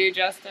good for you,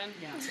 Justin.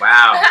 Yeah.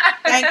 Wow.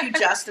 Thank you,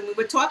 Justin. We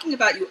were talking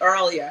about you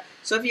earlier,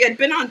 so if you had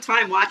been on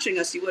time watching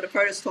us, you would have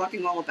heard us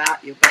talking all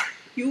about you. But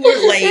you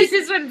were late. This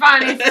is when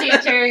Bonnie's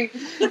teacher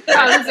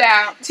comes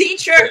out.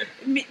 Teachers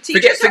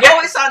are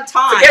always on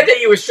time. Forget that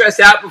you were stressed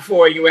out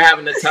before you were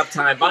having a tough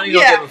time. Bonnie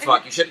don't give a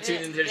fuck. You should have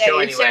tuned into the show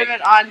anyway. You should have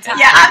been on time.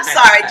 Yeah, I'm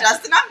sorry,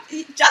 Justin.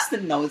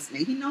 Justin knows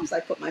me. He knows I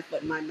put my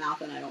foot in my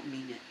mouth and I don't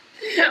mean it.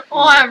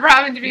 Well,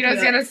 Robin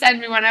DeVito's going to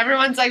send me one.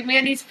 Everyone's like,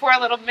 Mandy's poor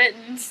little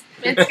mittens.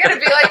 It's going to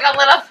be like a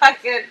little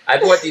fucking... I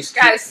bought these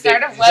guys,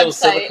 start a website. Little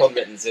silicone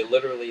mittens. They're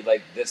literally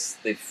like this.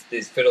 They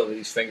fit over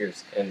these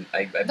fingers. And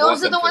I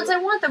those are the ones I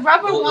want. The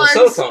rubber ones.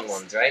 The silicone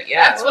ones, right?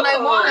 Yeah. That's what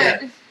I want.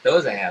 Yeah.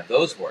 Those I have.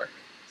 Those work.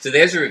 So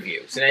there's a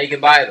review. So now you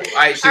can buy them. All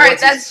right,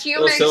 that's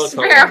human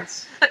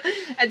experience.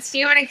 That's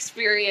human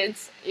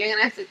experience. You're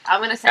gonna have to.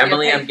 I'm gonna send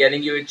Emily, I'm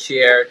getting you a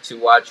chair to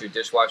watch your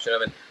dishwasher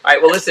oven. All right.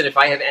 Well, listen. If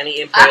I have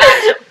any input,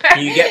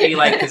 can you get me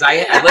like? Because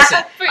I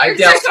listen.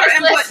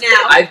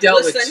 I've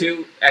dealt with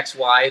 2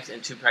 ex-wives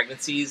and 2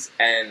 pregnancies,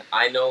 and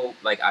I know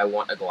like I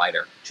want a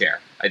glider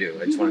chair. I do.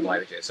 I just want a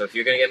glider chair. So if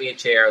you're gonna get me a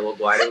chair, a little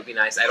glider would be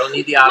nice. I don't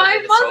need the oven.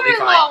 My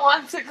mother-in-law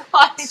wants a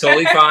glider. It's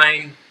totally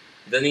fine.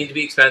 Doesn't need to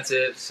be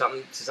expensive.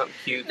 Something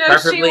cute,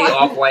 preferably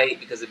off-white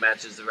because it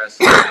matches the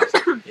rest of the house.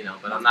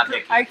 But I'm not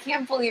picky. I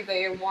can't believe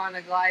they want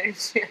a glider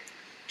chair.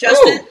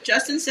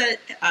 Justin said,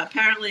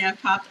 apparently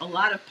I've popped a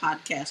lot of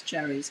podcast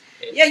cherries.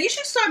 Yeah, you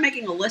should start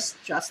making a list,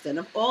 Justin,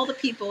 of all the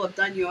people who have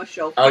done your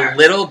show first. A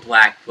little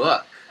black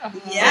book.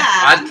 Yeah.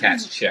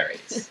 Podcast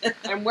cherries.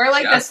 And we're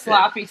like Justin. the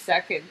sloppy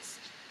seconds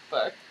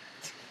book.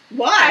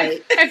 Why?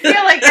 I feel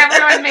like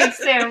everyone makes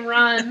Sam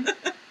run.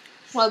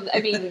 Well, I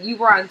mean, you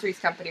were on Three's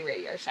Company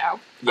radio show.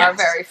 Yes. Our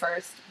very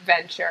first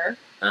venture.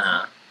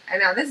 Uh-huh.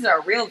 And now this is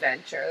our real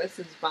venture. This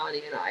is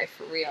Bonnie and I,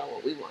 for real,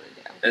 what we want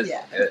to do.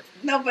 Yeah.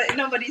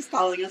 Nobody's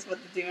telling us what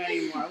to do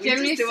anymore. We Jim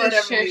just used do to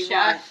whatever we shush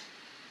want. us.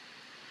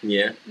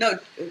 No,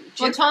 Well,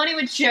 Jim, Tony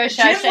would shush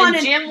Jim us, wanted-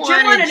 and Jim Jim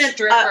wanted wanted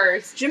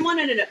strippers. Jim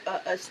wanted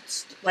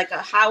like a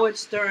Howard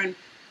Stern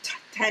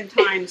 10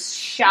 times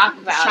Shock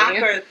value.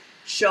 shocker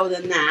show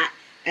than that,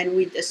 and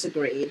we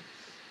disagreed.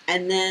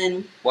 And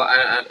then Well,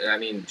 I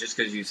mean, just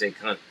because you say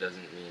cunt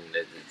doesn't mean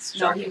that it's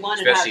no, shocking. he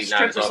wanted to have especially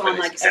not as strippers often on as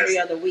like he says. every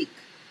other week.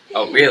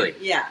 Oh, really?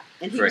 Yeah,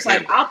 and he For was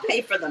him. like, "I'll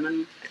pay for them,"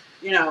 and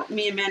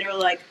me and Mandy were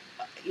like,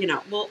 we'll We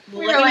let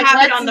were you like, have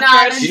it let's on the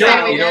not first You show.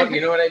 know, enjoy you know, it.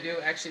 you know what I do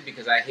actually,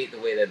 because I hate the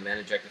way that men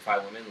objectify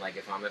women. Like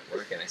if I'm at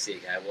work and I see a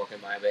guy walking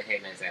by, I'm like, "Hey,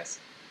 nice ass,"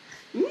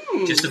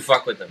 just to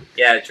fuck with them.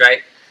 Yeah, that's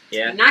right.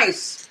 Yeah,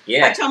 Nice.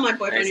 yeah. I tell my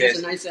boyfriend Nice he was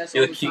ass. a nice ass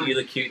You all look the cute. time. You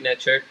look cute in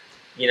that shirt.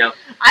 You know,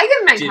 I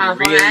give men Did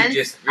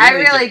compliments. really I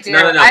really do. No,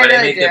 I but I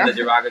really make them the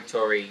do.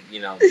 derogatory,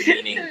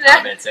 meaning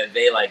comments that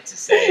they like to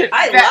say.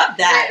 I love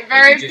that.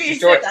 Very Just PC.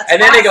 destroy it. That's And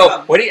then they go,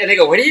 awesome. "What are you?" And they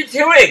go, "What are you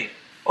doing?"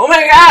 Oh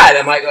my God!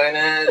 I'm like,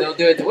 nah, don't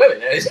do it to women.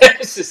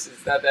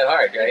 It's not that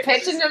hard, right?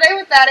 Pitching today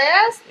with that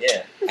ass?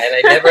 Yeah, and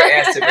I never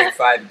asked to bring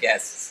 5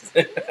 guests.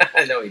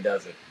 No, he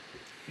doesn't.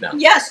 No.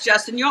 Yes,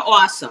 Justin, you're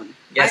awesome.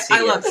 Yes, I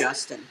he love is.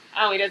 Justin.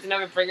 Oh, he doesn't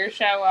have a Bringer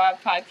Show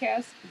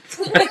podcast?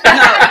 No If you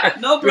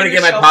want to Bringer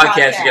get my Show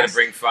podcast, you got to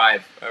bring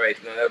 5. All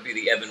right, no, that would be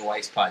the Evan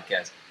Weiss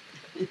podcast.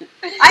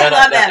 I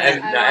love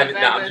Evan.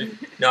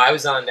 I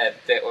was on that.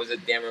 What was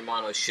it, Dan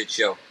Romano's shit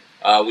show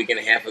a week and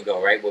a half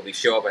ago, right? Where we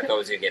show up, I thought I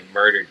was gonna get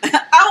murdered.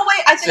 Oh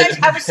wait, I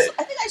think I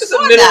It's saw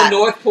the middle that. of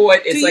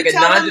Northport. It's Do like you a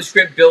tell them-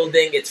 nondescript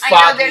building. It's I know,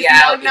 foggy there's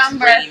out. no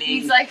number. It's raining.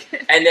 He's like,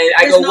 And then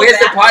I There's go, no "Where's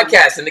the bathroom.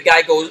 podcast?" And the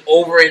guy goes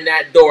over in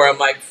that door. I'm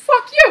like,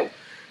 "Fuck you!"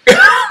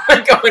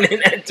 I'm going in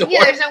that door.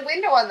 yeah, there's no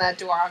window on that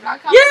door. I'm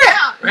not coming Yeah,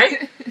 down.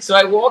 right? So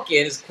I walk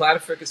in. It's a cloud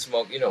of freaking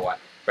smoke. You know what,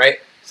 right?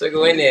 So I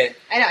go in there,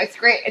 I know, it's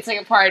great. It's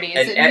like a party.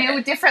 It's And a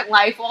new, different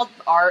life, all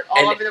art,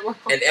 all over the world.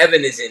 and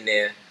Evan is in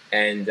there,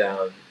 and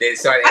they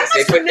started. I They must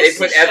have put missed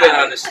the Evan show.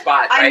 on the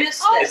spot, I right?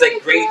 missed Oh, it. It's like my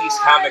grade these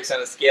God. comics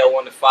on a scale of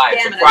 1 to 5.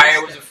 Damn So it, I Pryor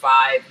missed was a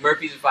 5,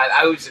 Murphy's a 5,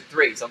 I was a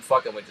 3. So I'm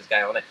fucking with this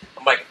guy all night.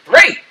 I'm like,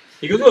 3.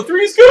 He goes, "Well,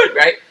 3 is good,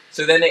 right?"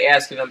 So then they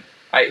ask him.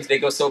 All right, they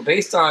go, "So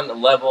based on the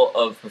level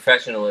of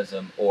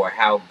professionalism or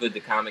how good the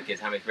comic is,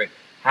 how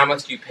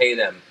much do you pay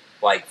them,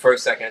 like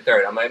first, second, and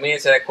third?" I'm like, "Let me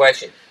answer that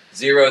question.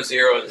 0,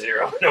 0, and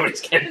 0.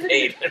 Nobody's getting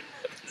paid."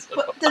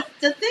 But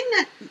the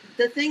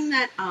thing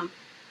that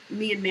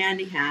me and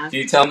Mandy have. Do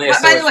you tell me?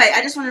 By the way,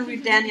 I just want to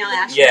read Danielle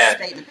Ash's Yeah.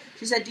 statement.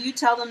 She said, "Do you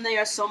tell them they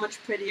are so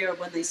much prettier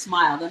when they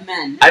smile than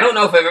men?" I don't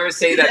know if I've ever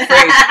said that phrase,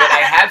 but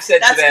I have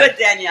said That's to them, good,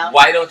 Danielle.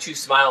 "Why don't you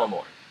smile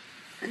more?"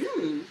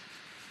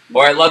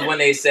 Or I love when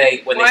they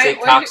say Why-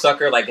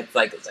 cocksucker, like it's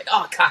like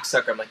 "Oh,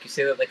 cocksucker." I'm like, you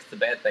say that like it's the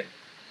bad thing,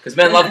 because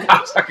men love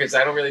cocksuckers.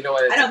 I don't really know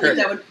why that's I don't think occurred.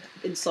 that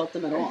would insult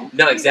them at all.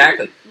 No,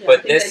 exactly. Yeah, I But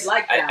think this, they'd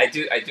like that. I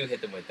do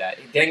hit them with that.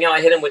 Danielle,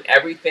 I hit them with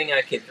everything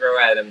I could throw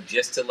at them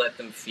just to let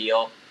them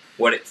feel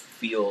what it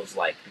feels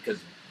like. Because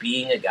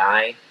being a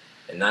guy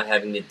and not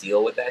having to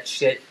deal with that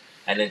shit,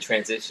 and then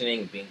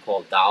transitioning, being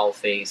called doll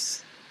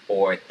face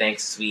or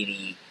thanks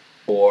sweetie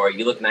or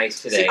you look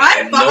nice today, See,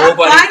 I'm and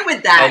nobody, fine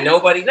with that. and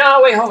nobody,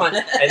 no, wait, hold on,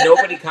 and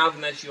nobody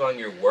compliments you on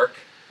your work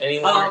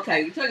anymore. Oh,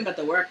 okay. You're talking about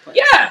the workplace.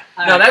 Yeah,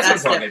 All no, right, that's what I'm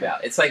that's talking different.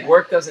 about. It's like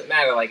work doesn't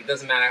matter. Like it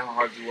doesn't matter how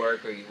hard you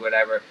work or you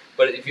whatever.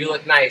 But if you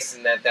look nice,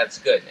 and that's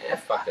good.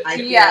 Fuck it.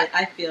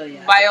 I feel you.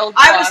 My old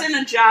I boss. was in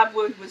a job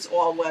where it was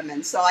all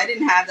women, so I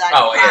didn't have that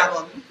Oh, yeah.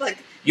 problem. Like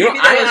You know,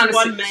 maybe there I was honestly.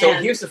 one man. So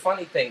here's the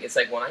funny thing. It's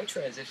like when I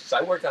transitioned. So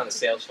I worked on the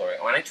sales floor.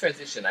 When I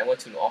transitioned, I went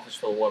to an office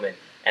full of women,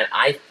 and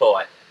I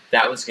thought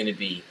that was going to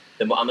be.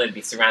 I'm going to be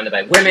surrounded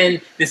by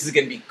women. This is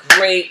going to be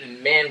great.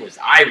 And man, was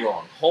I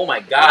wrong. Oh my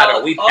God,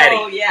 are we petty?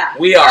 Oh yeah.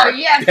 We are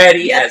yes.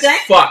 petty You as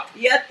think? fuck.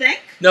 You think?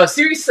 No,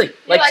 seriously.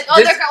 You're like, oh,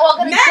 this- they're all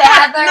going to Men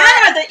gather.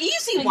 are the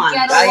easy and ones.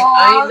 get I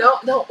along. know.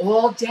 No,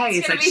 all day. It's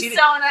It's going like to be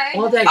so nice.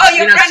 all day. Oh,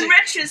 your You know, friend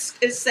Rich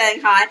is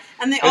saying hi,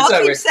 and they all What's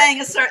up, keep Rich?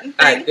 saying a certain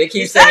All thing. right, they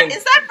keep is saying-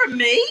 that for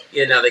me?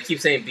 Yeah, no, they keep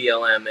saying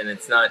BLM, and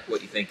it's not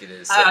what you think it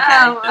is. So, Okay.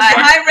 Oh,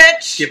 Hi,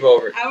 Rich. skip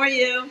over. How are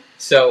you?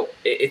 So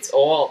it's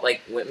all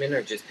like women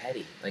are just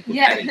petty. Like we're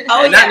Yeah. petty.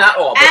 Oh, And yeah. not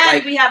all, but And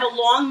like we have a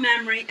long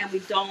memory, and we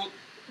don't.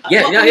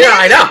 Yeah,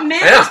 I know.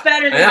 Mandy's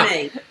better I than know.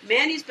 me.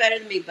 Mandy's better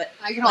than me, but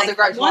I can hold the like,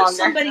 grudge once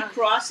longer. somebody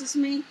crosses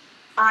me,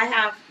 I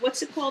have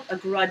what's it called? A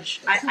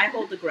grudge. I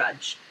hold a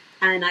grudge,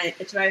 and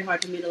it's very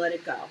hard for me to let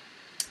it go.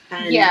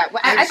 And Yeah,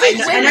 well, I think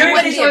know- women and would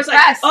everybody's be always like,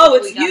 impressed "Oh,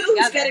 if it's we got you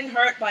who's together." getting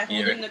hurt by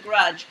holding the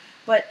grudge."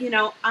 But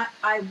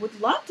I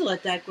would love to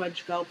let that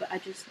grudge go, but I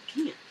just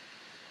can't.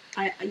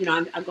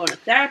 I'm going to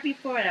therapy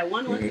for it. I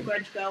want to let the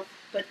grudge go,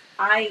 but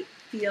I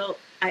feel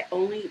I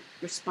only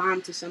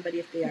respond to somebody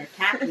if they are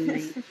attacking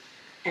me,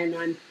 and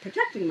I'm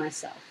protecting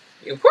myself.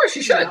 Of course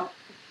you should. You know?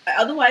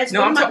 Otherwise,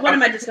 No, what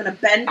am I just going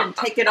to bend and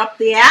take it up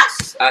the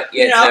ass?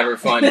 It's never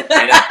fun.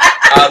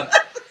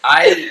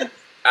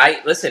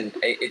 I listen.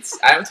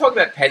 I'm talking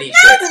about petty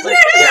shit. Like,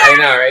 yeah, I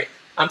know, right?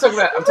 I'm talking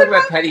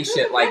about petty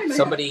shit. Like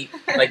somebody,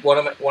 like one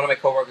of my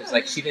coworkers,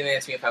 like she didn't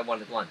ask me if I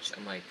wanted lunch.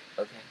 I'm like,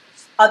 okay.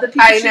 Other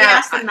people should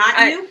ask them, not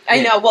you.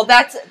 I know. Well,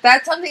 that's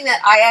something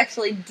that I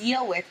actually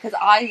deal with because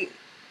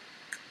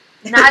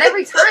not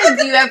every time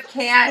do you have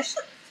cash.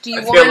 Do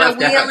you want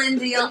to wheel and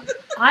deal?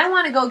 I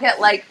want to go get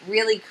like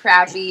really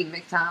crappy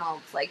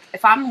McDonald's. Like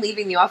if I'm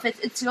leaving the office,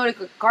 it's to go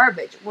to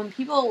garbage. When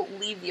people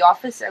leave the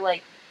office, they're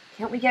like,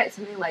 "Can't we get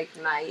something like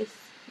nice?"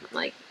 I'm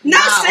like, no.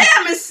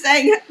 Sam is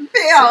saying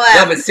BLM.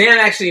 No, but Sam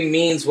actually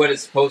means what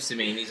it's supposed to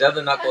mean. These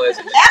other knuckleheads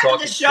are just after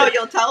talking the show, shit.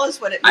 you'll tell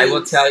us what it means. I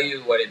will tell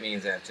you what it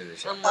means after the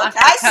show.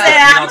 Hi,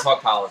 Sam. We don't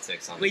talk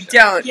politics on the show. We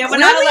don't. Yeah, we're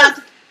not allowed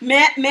to.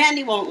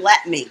 Mandy won't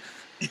let me.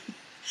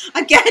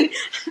 Again,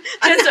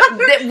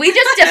 we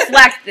just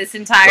deflect this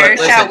entire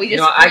show. We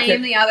just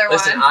blame the other one.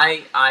 Listen,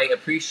 I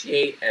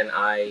appreciate and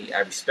I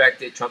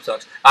respect it. Trump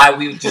sucks.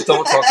 We just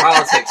don't talk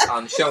politics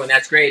on the show, and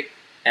that's great.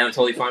 And I'm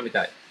totally fine with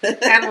that.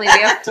 Emily,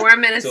 we have 4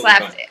 minutes Totally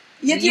left. fine.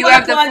 You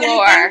have the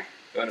floor.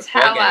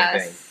 Tell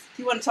us.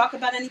 Do you want to talk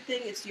about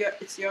anything? It's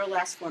your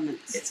last 4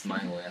 minutes. It's my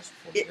last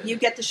 4 minutes. You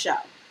get the show.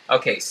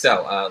 Okay,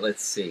 so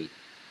let's see.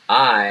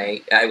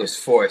 I was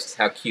forced.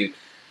 How cute.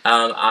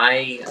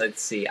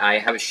 Let's see. I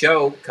have a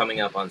show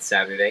coming up on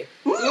Saturday.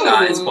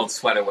 It's called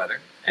Sweater Weather,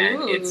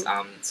 and it's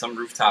on some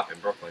rooftop in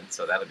Brooklyn,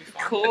 so that'll be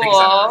fun. Cool. I think it's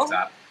on a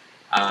rooftop,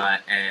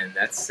 and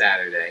that's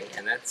Saturday,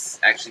 and that's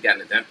actually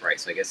got an Eventbrite,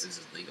 so I guess this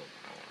is legal.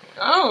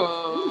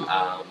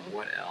 Oh.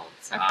 What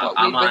else? I thought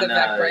we'd with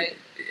Eventbrite.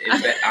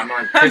 I'm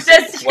on. I'm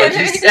just What'd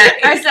you say?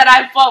 I said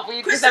I thought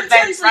we'd with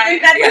Eventbrite.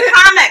 In Bed with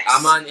Comics.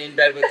 I'm on In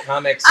Bed with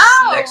Comics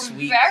next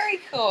week. Very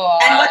cool.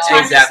 And what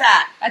time is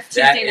that? That's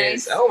Tuesday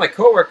nights. Oh, my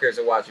coworkers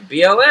are watching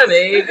BLM.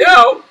 There you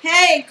go.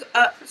 Hey,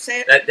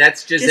 say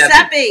that's Giuseppe.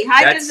 Giuseppe.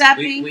 Hi,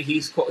 Giuseppe.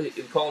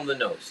 We call him the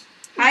nose.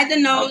 Hi,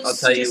 the nose, I'll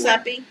tell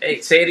Giuseppe. You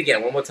hey, say it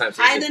again. One more time.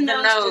 Hi, the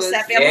nose,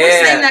 Giuseppe. I'm only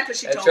saying that because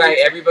she told me. That's right.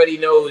 Everybody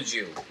knows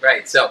you.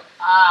 Right. So,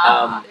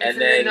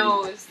 and then the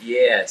nose.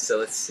 Yeah. So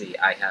let's see.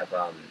 I have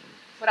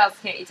What else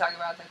can't you talk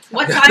about?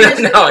 What time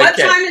is what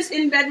time is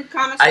In Bed with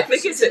Comics? I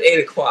think it's at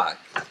 8:00.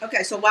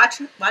 Okay, so watch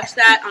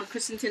that on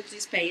Chris and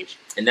Tinsey's page.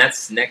 And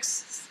that's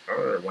next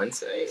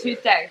Wednesday.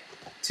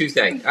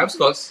 Tuesday. I was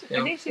close.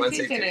 I think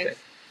Wednesday, Tuesday.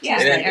 Yeah.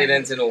 It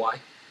ends in a Y.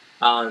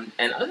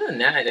 And other than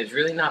that, there's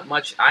really not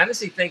much. I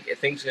honestly think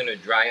things are going to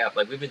dry up.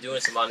 Like, we've been doing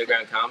some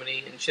underground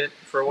comedy and shit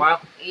for a while.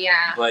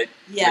 Yeah. But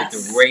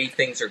the way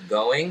things are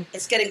going...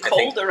 It's getting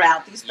colder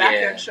out. These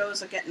backyard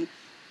shows are getting...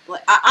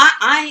 Like,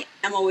 I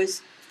am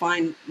always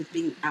fine with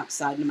being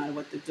outside no matter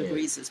what the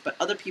degrees is, but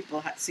other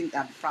people seem to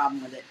have a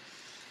problem with it.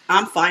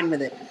 I'm fine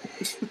with it.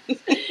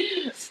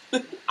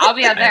 I'll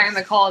be out there in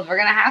the cold. We're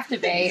going to have to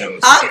be.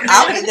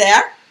 I'll be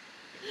there.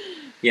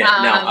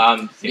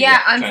 Yeah,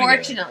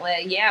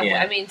 unfortunately,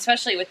 yeah. I mean,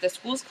 especially with the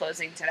schools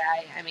closing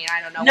today. I mean,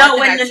 I don't know. No,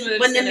 when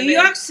the New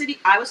York City,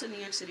 I was a New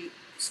York City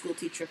school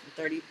teacher for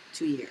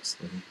 32 years.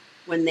 Mm-hmm.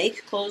 When they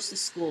closed the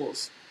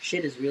schools,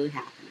 shit is really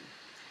happening,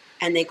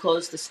 and they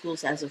closed the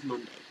schools as of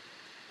Monday.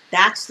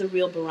 That's the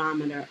real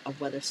barometer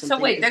of whether something.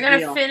 So wait, they're going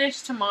to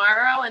finish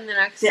tomorrow and the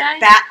next day.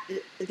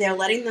 They're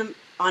letting them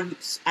on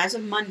as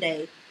of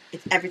Monday.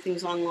 If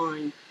everything's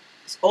online.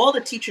 All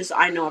the teachers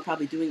I know are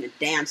probably doing a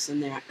dance in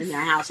their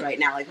house right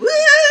now, like woo!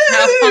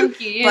 How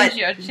funky is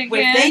your chicken?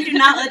 If they do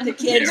not let the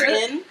kids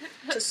in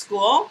to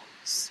school,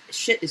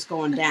 shit is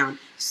going down.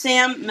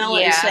 Sam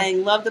Miller is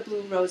saying, "Love the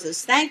blue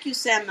roses." Thank you,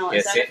 Sam Miller.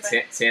 Yeah,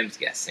 Sam's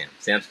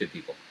good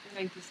people.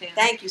 Thank you, Sam.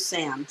 Thank you,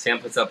 Sam. Sam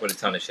puts up with a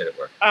ton of shit at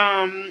work.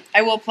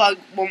 I will plug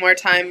one more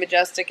time,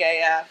 Majestic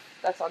AF.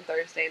 That's on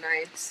Thursday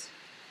nights.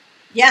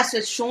 Yeah, so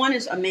Sean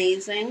is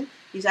amazing.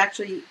 He's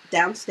actually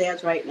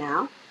downstairs right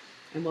now.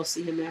 And we'll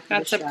see him after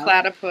the show. That's a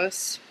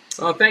platypus.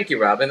 Oh, thank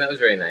you, Robin. That was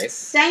very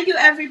nice. Thank you,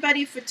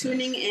 everybody, for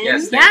tuning in.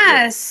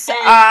 Yes.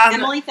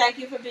 Emily, thank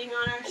you for being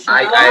on our show.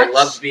 I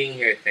loved being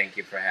here. Thank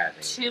you for having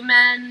me. 2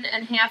 men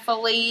and half a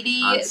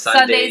lady. On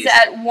Sundays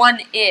at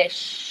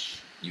 1-ish.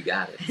 You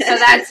got it. So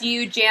that's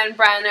you, Jan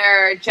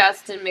Brenner,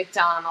 Justin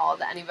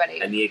McDonald,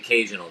 anybody. And the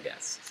occasional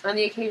guest. But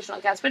it's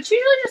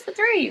usually just the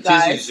 3 of you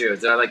guys. It's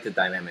usually I like the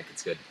dynamic.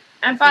 It's good.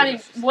 And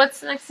Bonnie, what's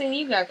the next thing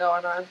you got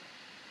going on?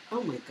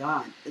 Oh my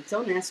God!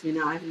 Don't ask me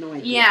now. I have no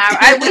idea.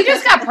 Yeah, we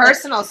just got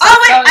personal stuff.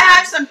 Oh wait, I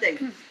have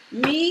something.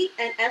 Me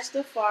and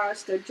Esther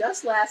Forrester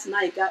just last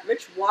night got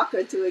Rich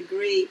Walker to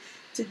agree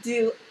to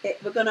do.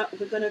 We're gonna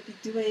be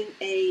doing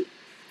a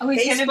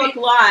Facebook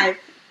Live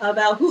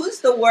about who's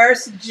the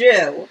worst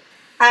Jew,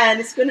 and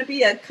it's gonna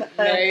be a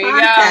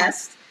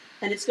contest,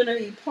 and it's gonna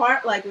be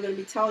we're gonna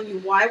be telling you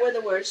why we're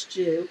the worst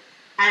Jew,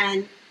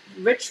 and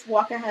Rich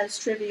Walker has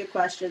trivia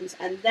questions,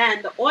 and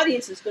then the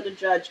audience is going to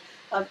judge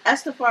of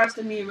Esther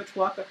Forrester, me, and Rich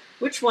Walker,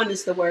 which one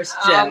is the worst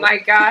joke. Oh my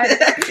God.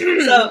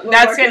 So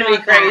that's going to be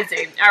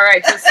crazy. All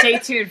right, so stay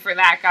tuned for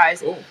that,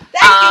 guys. Cool.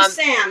 Thank you,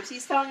 Sam.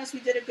 He's telling us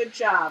we did a good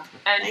job.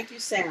 And thank you,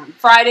 Sam.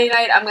 Friday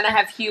night, I'm going to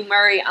have Hugh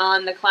Murray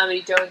on the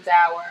Calamity Jones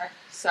Hour.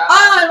 So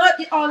I love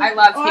you. Oh, I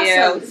love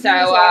awesome. Hugh. So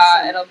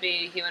Awesome. it'll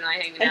be Hugh and I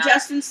hanging out. And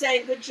Justin's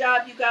saying, good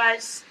job, you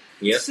guys.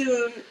 Yep.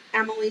 Soon,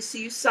 Emily.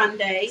 See you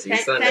Sunday. See you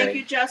Sunday. Thank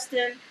you,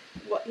 Justin.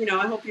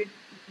 I hope you,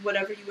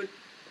 whatever you were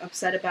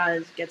upset about,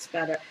 it gets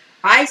better.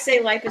 I say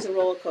life is a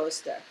roller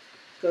coaster.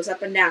 It goes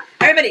up and down.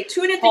 Everybody,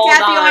 tune in to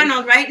Kathy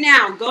Arnold right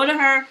now. Go to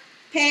her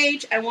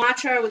page and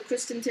watch her with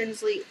Kristen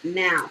Tinsley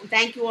now.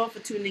 Thank you all for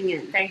tuning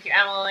in. Thank you,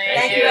 Emily.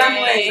 Thank you,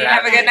 Emily.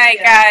 Have a good night,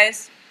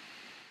 guys.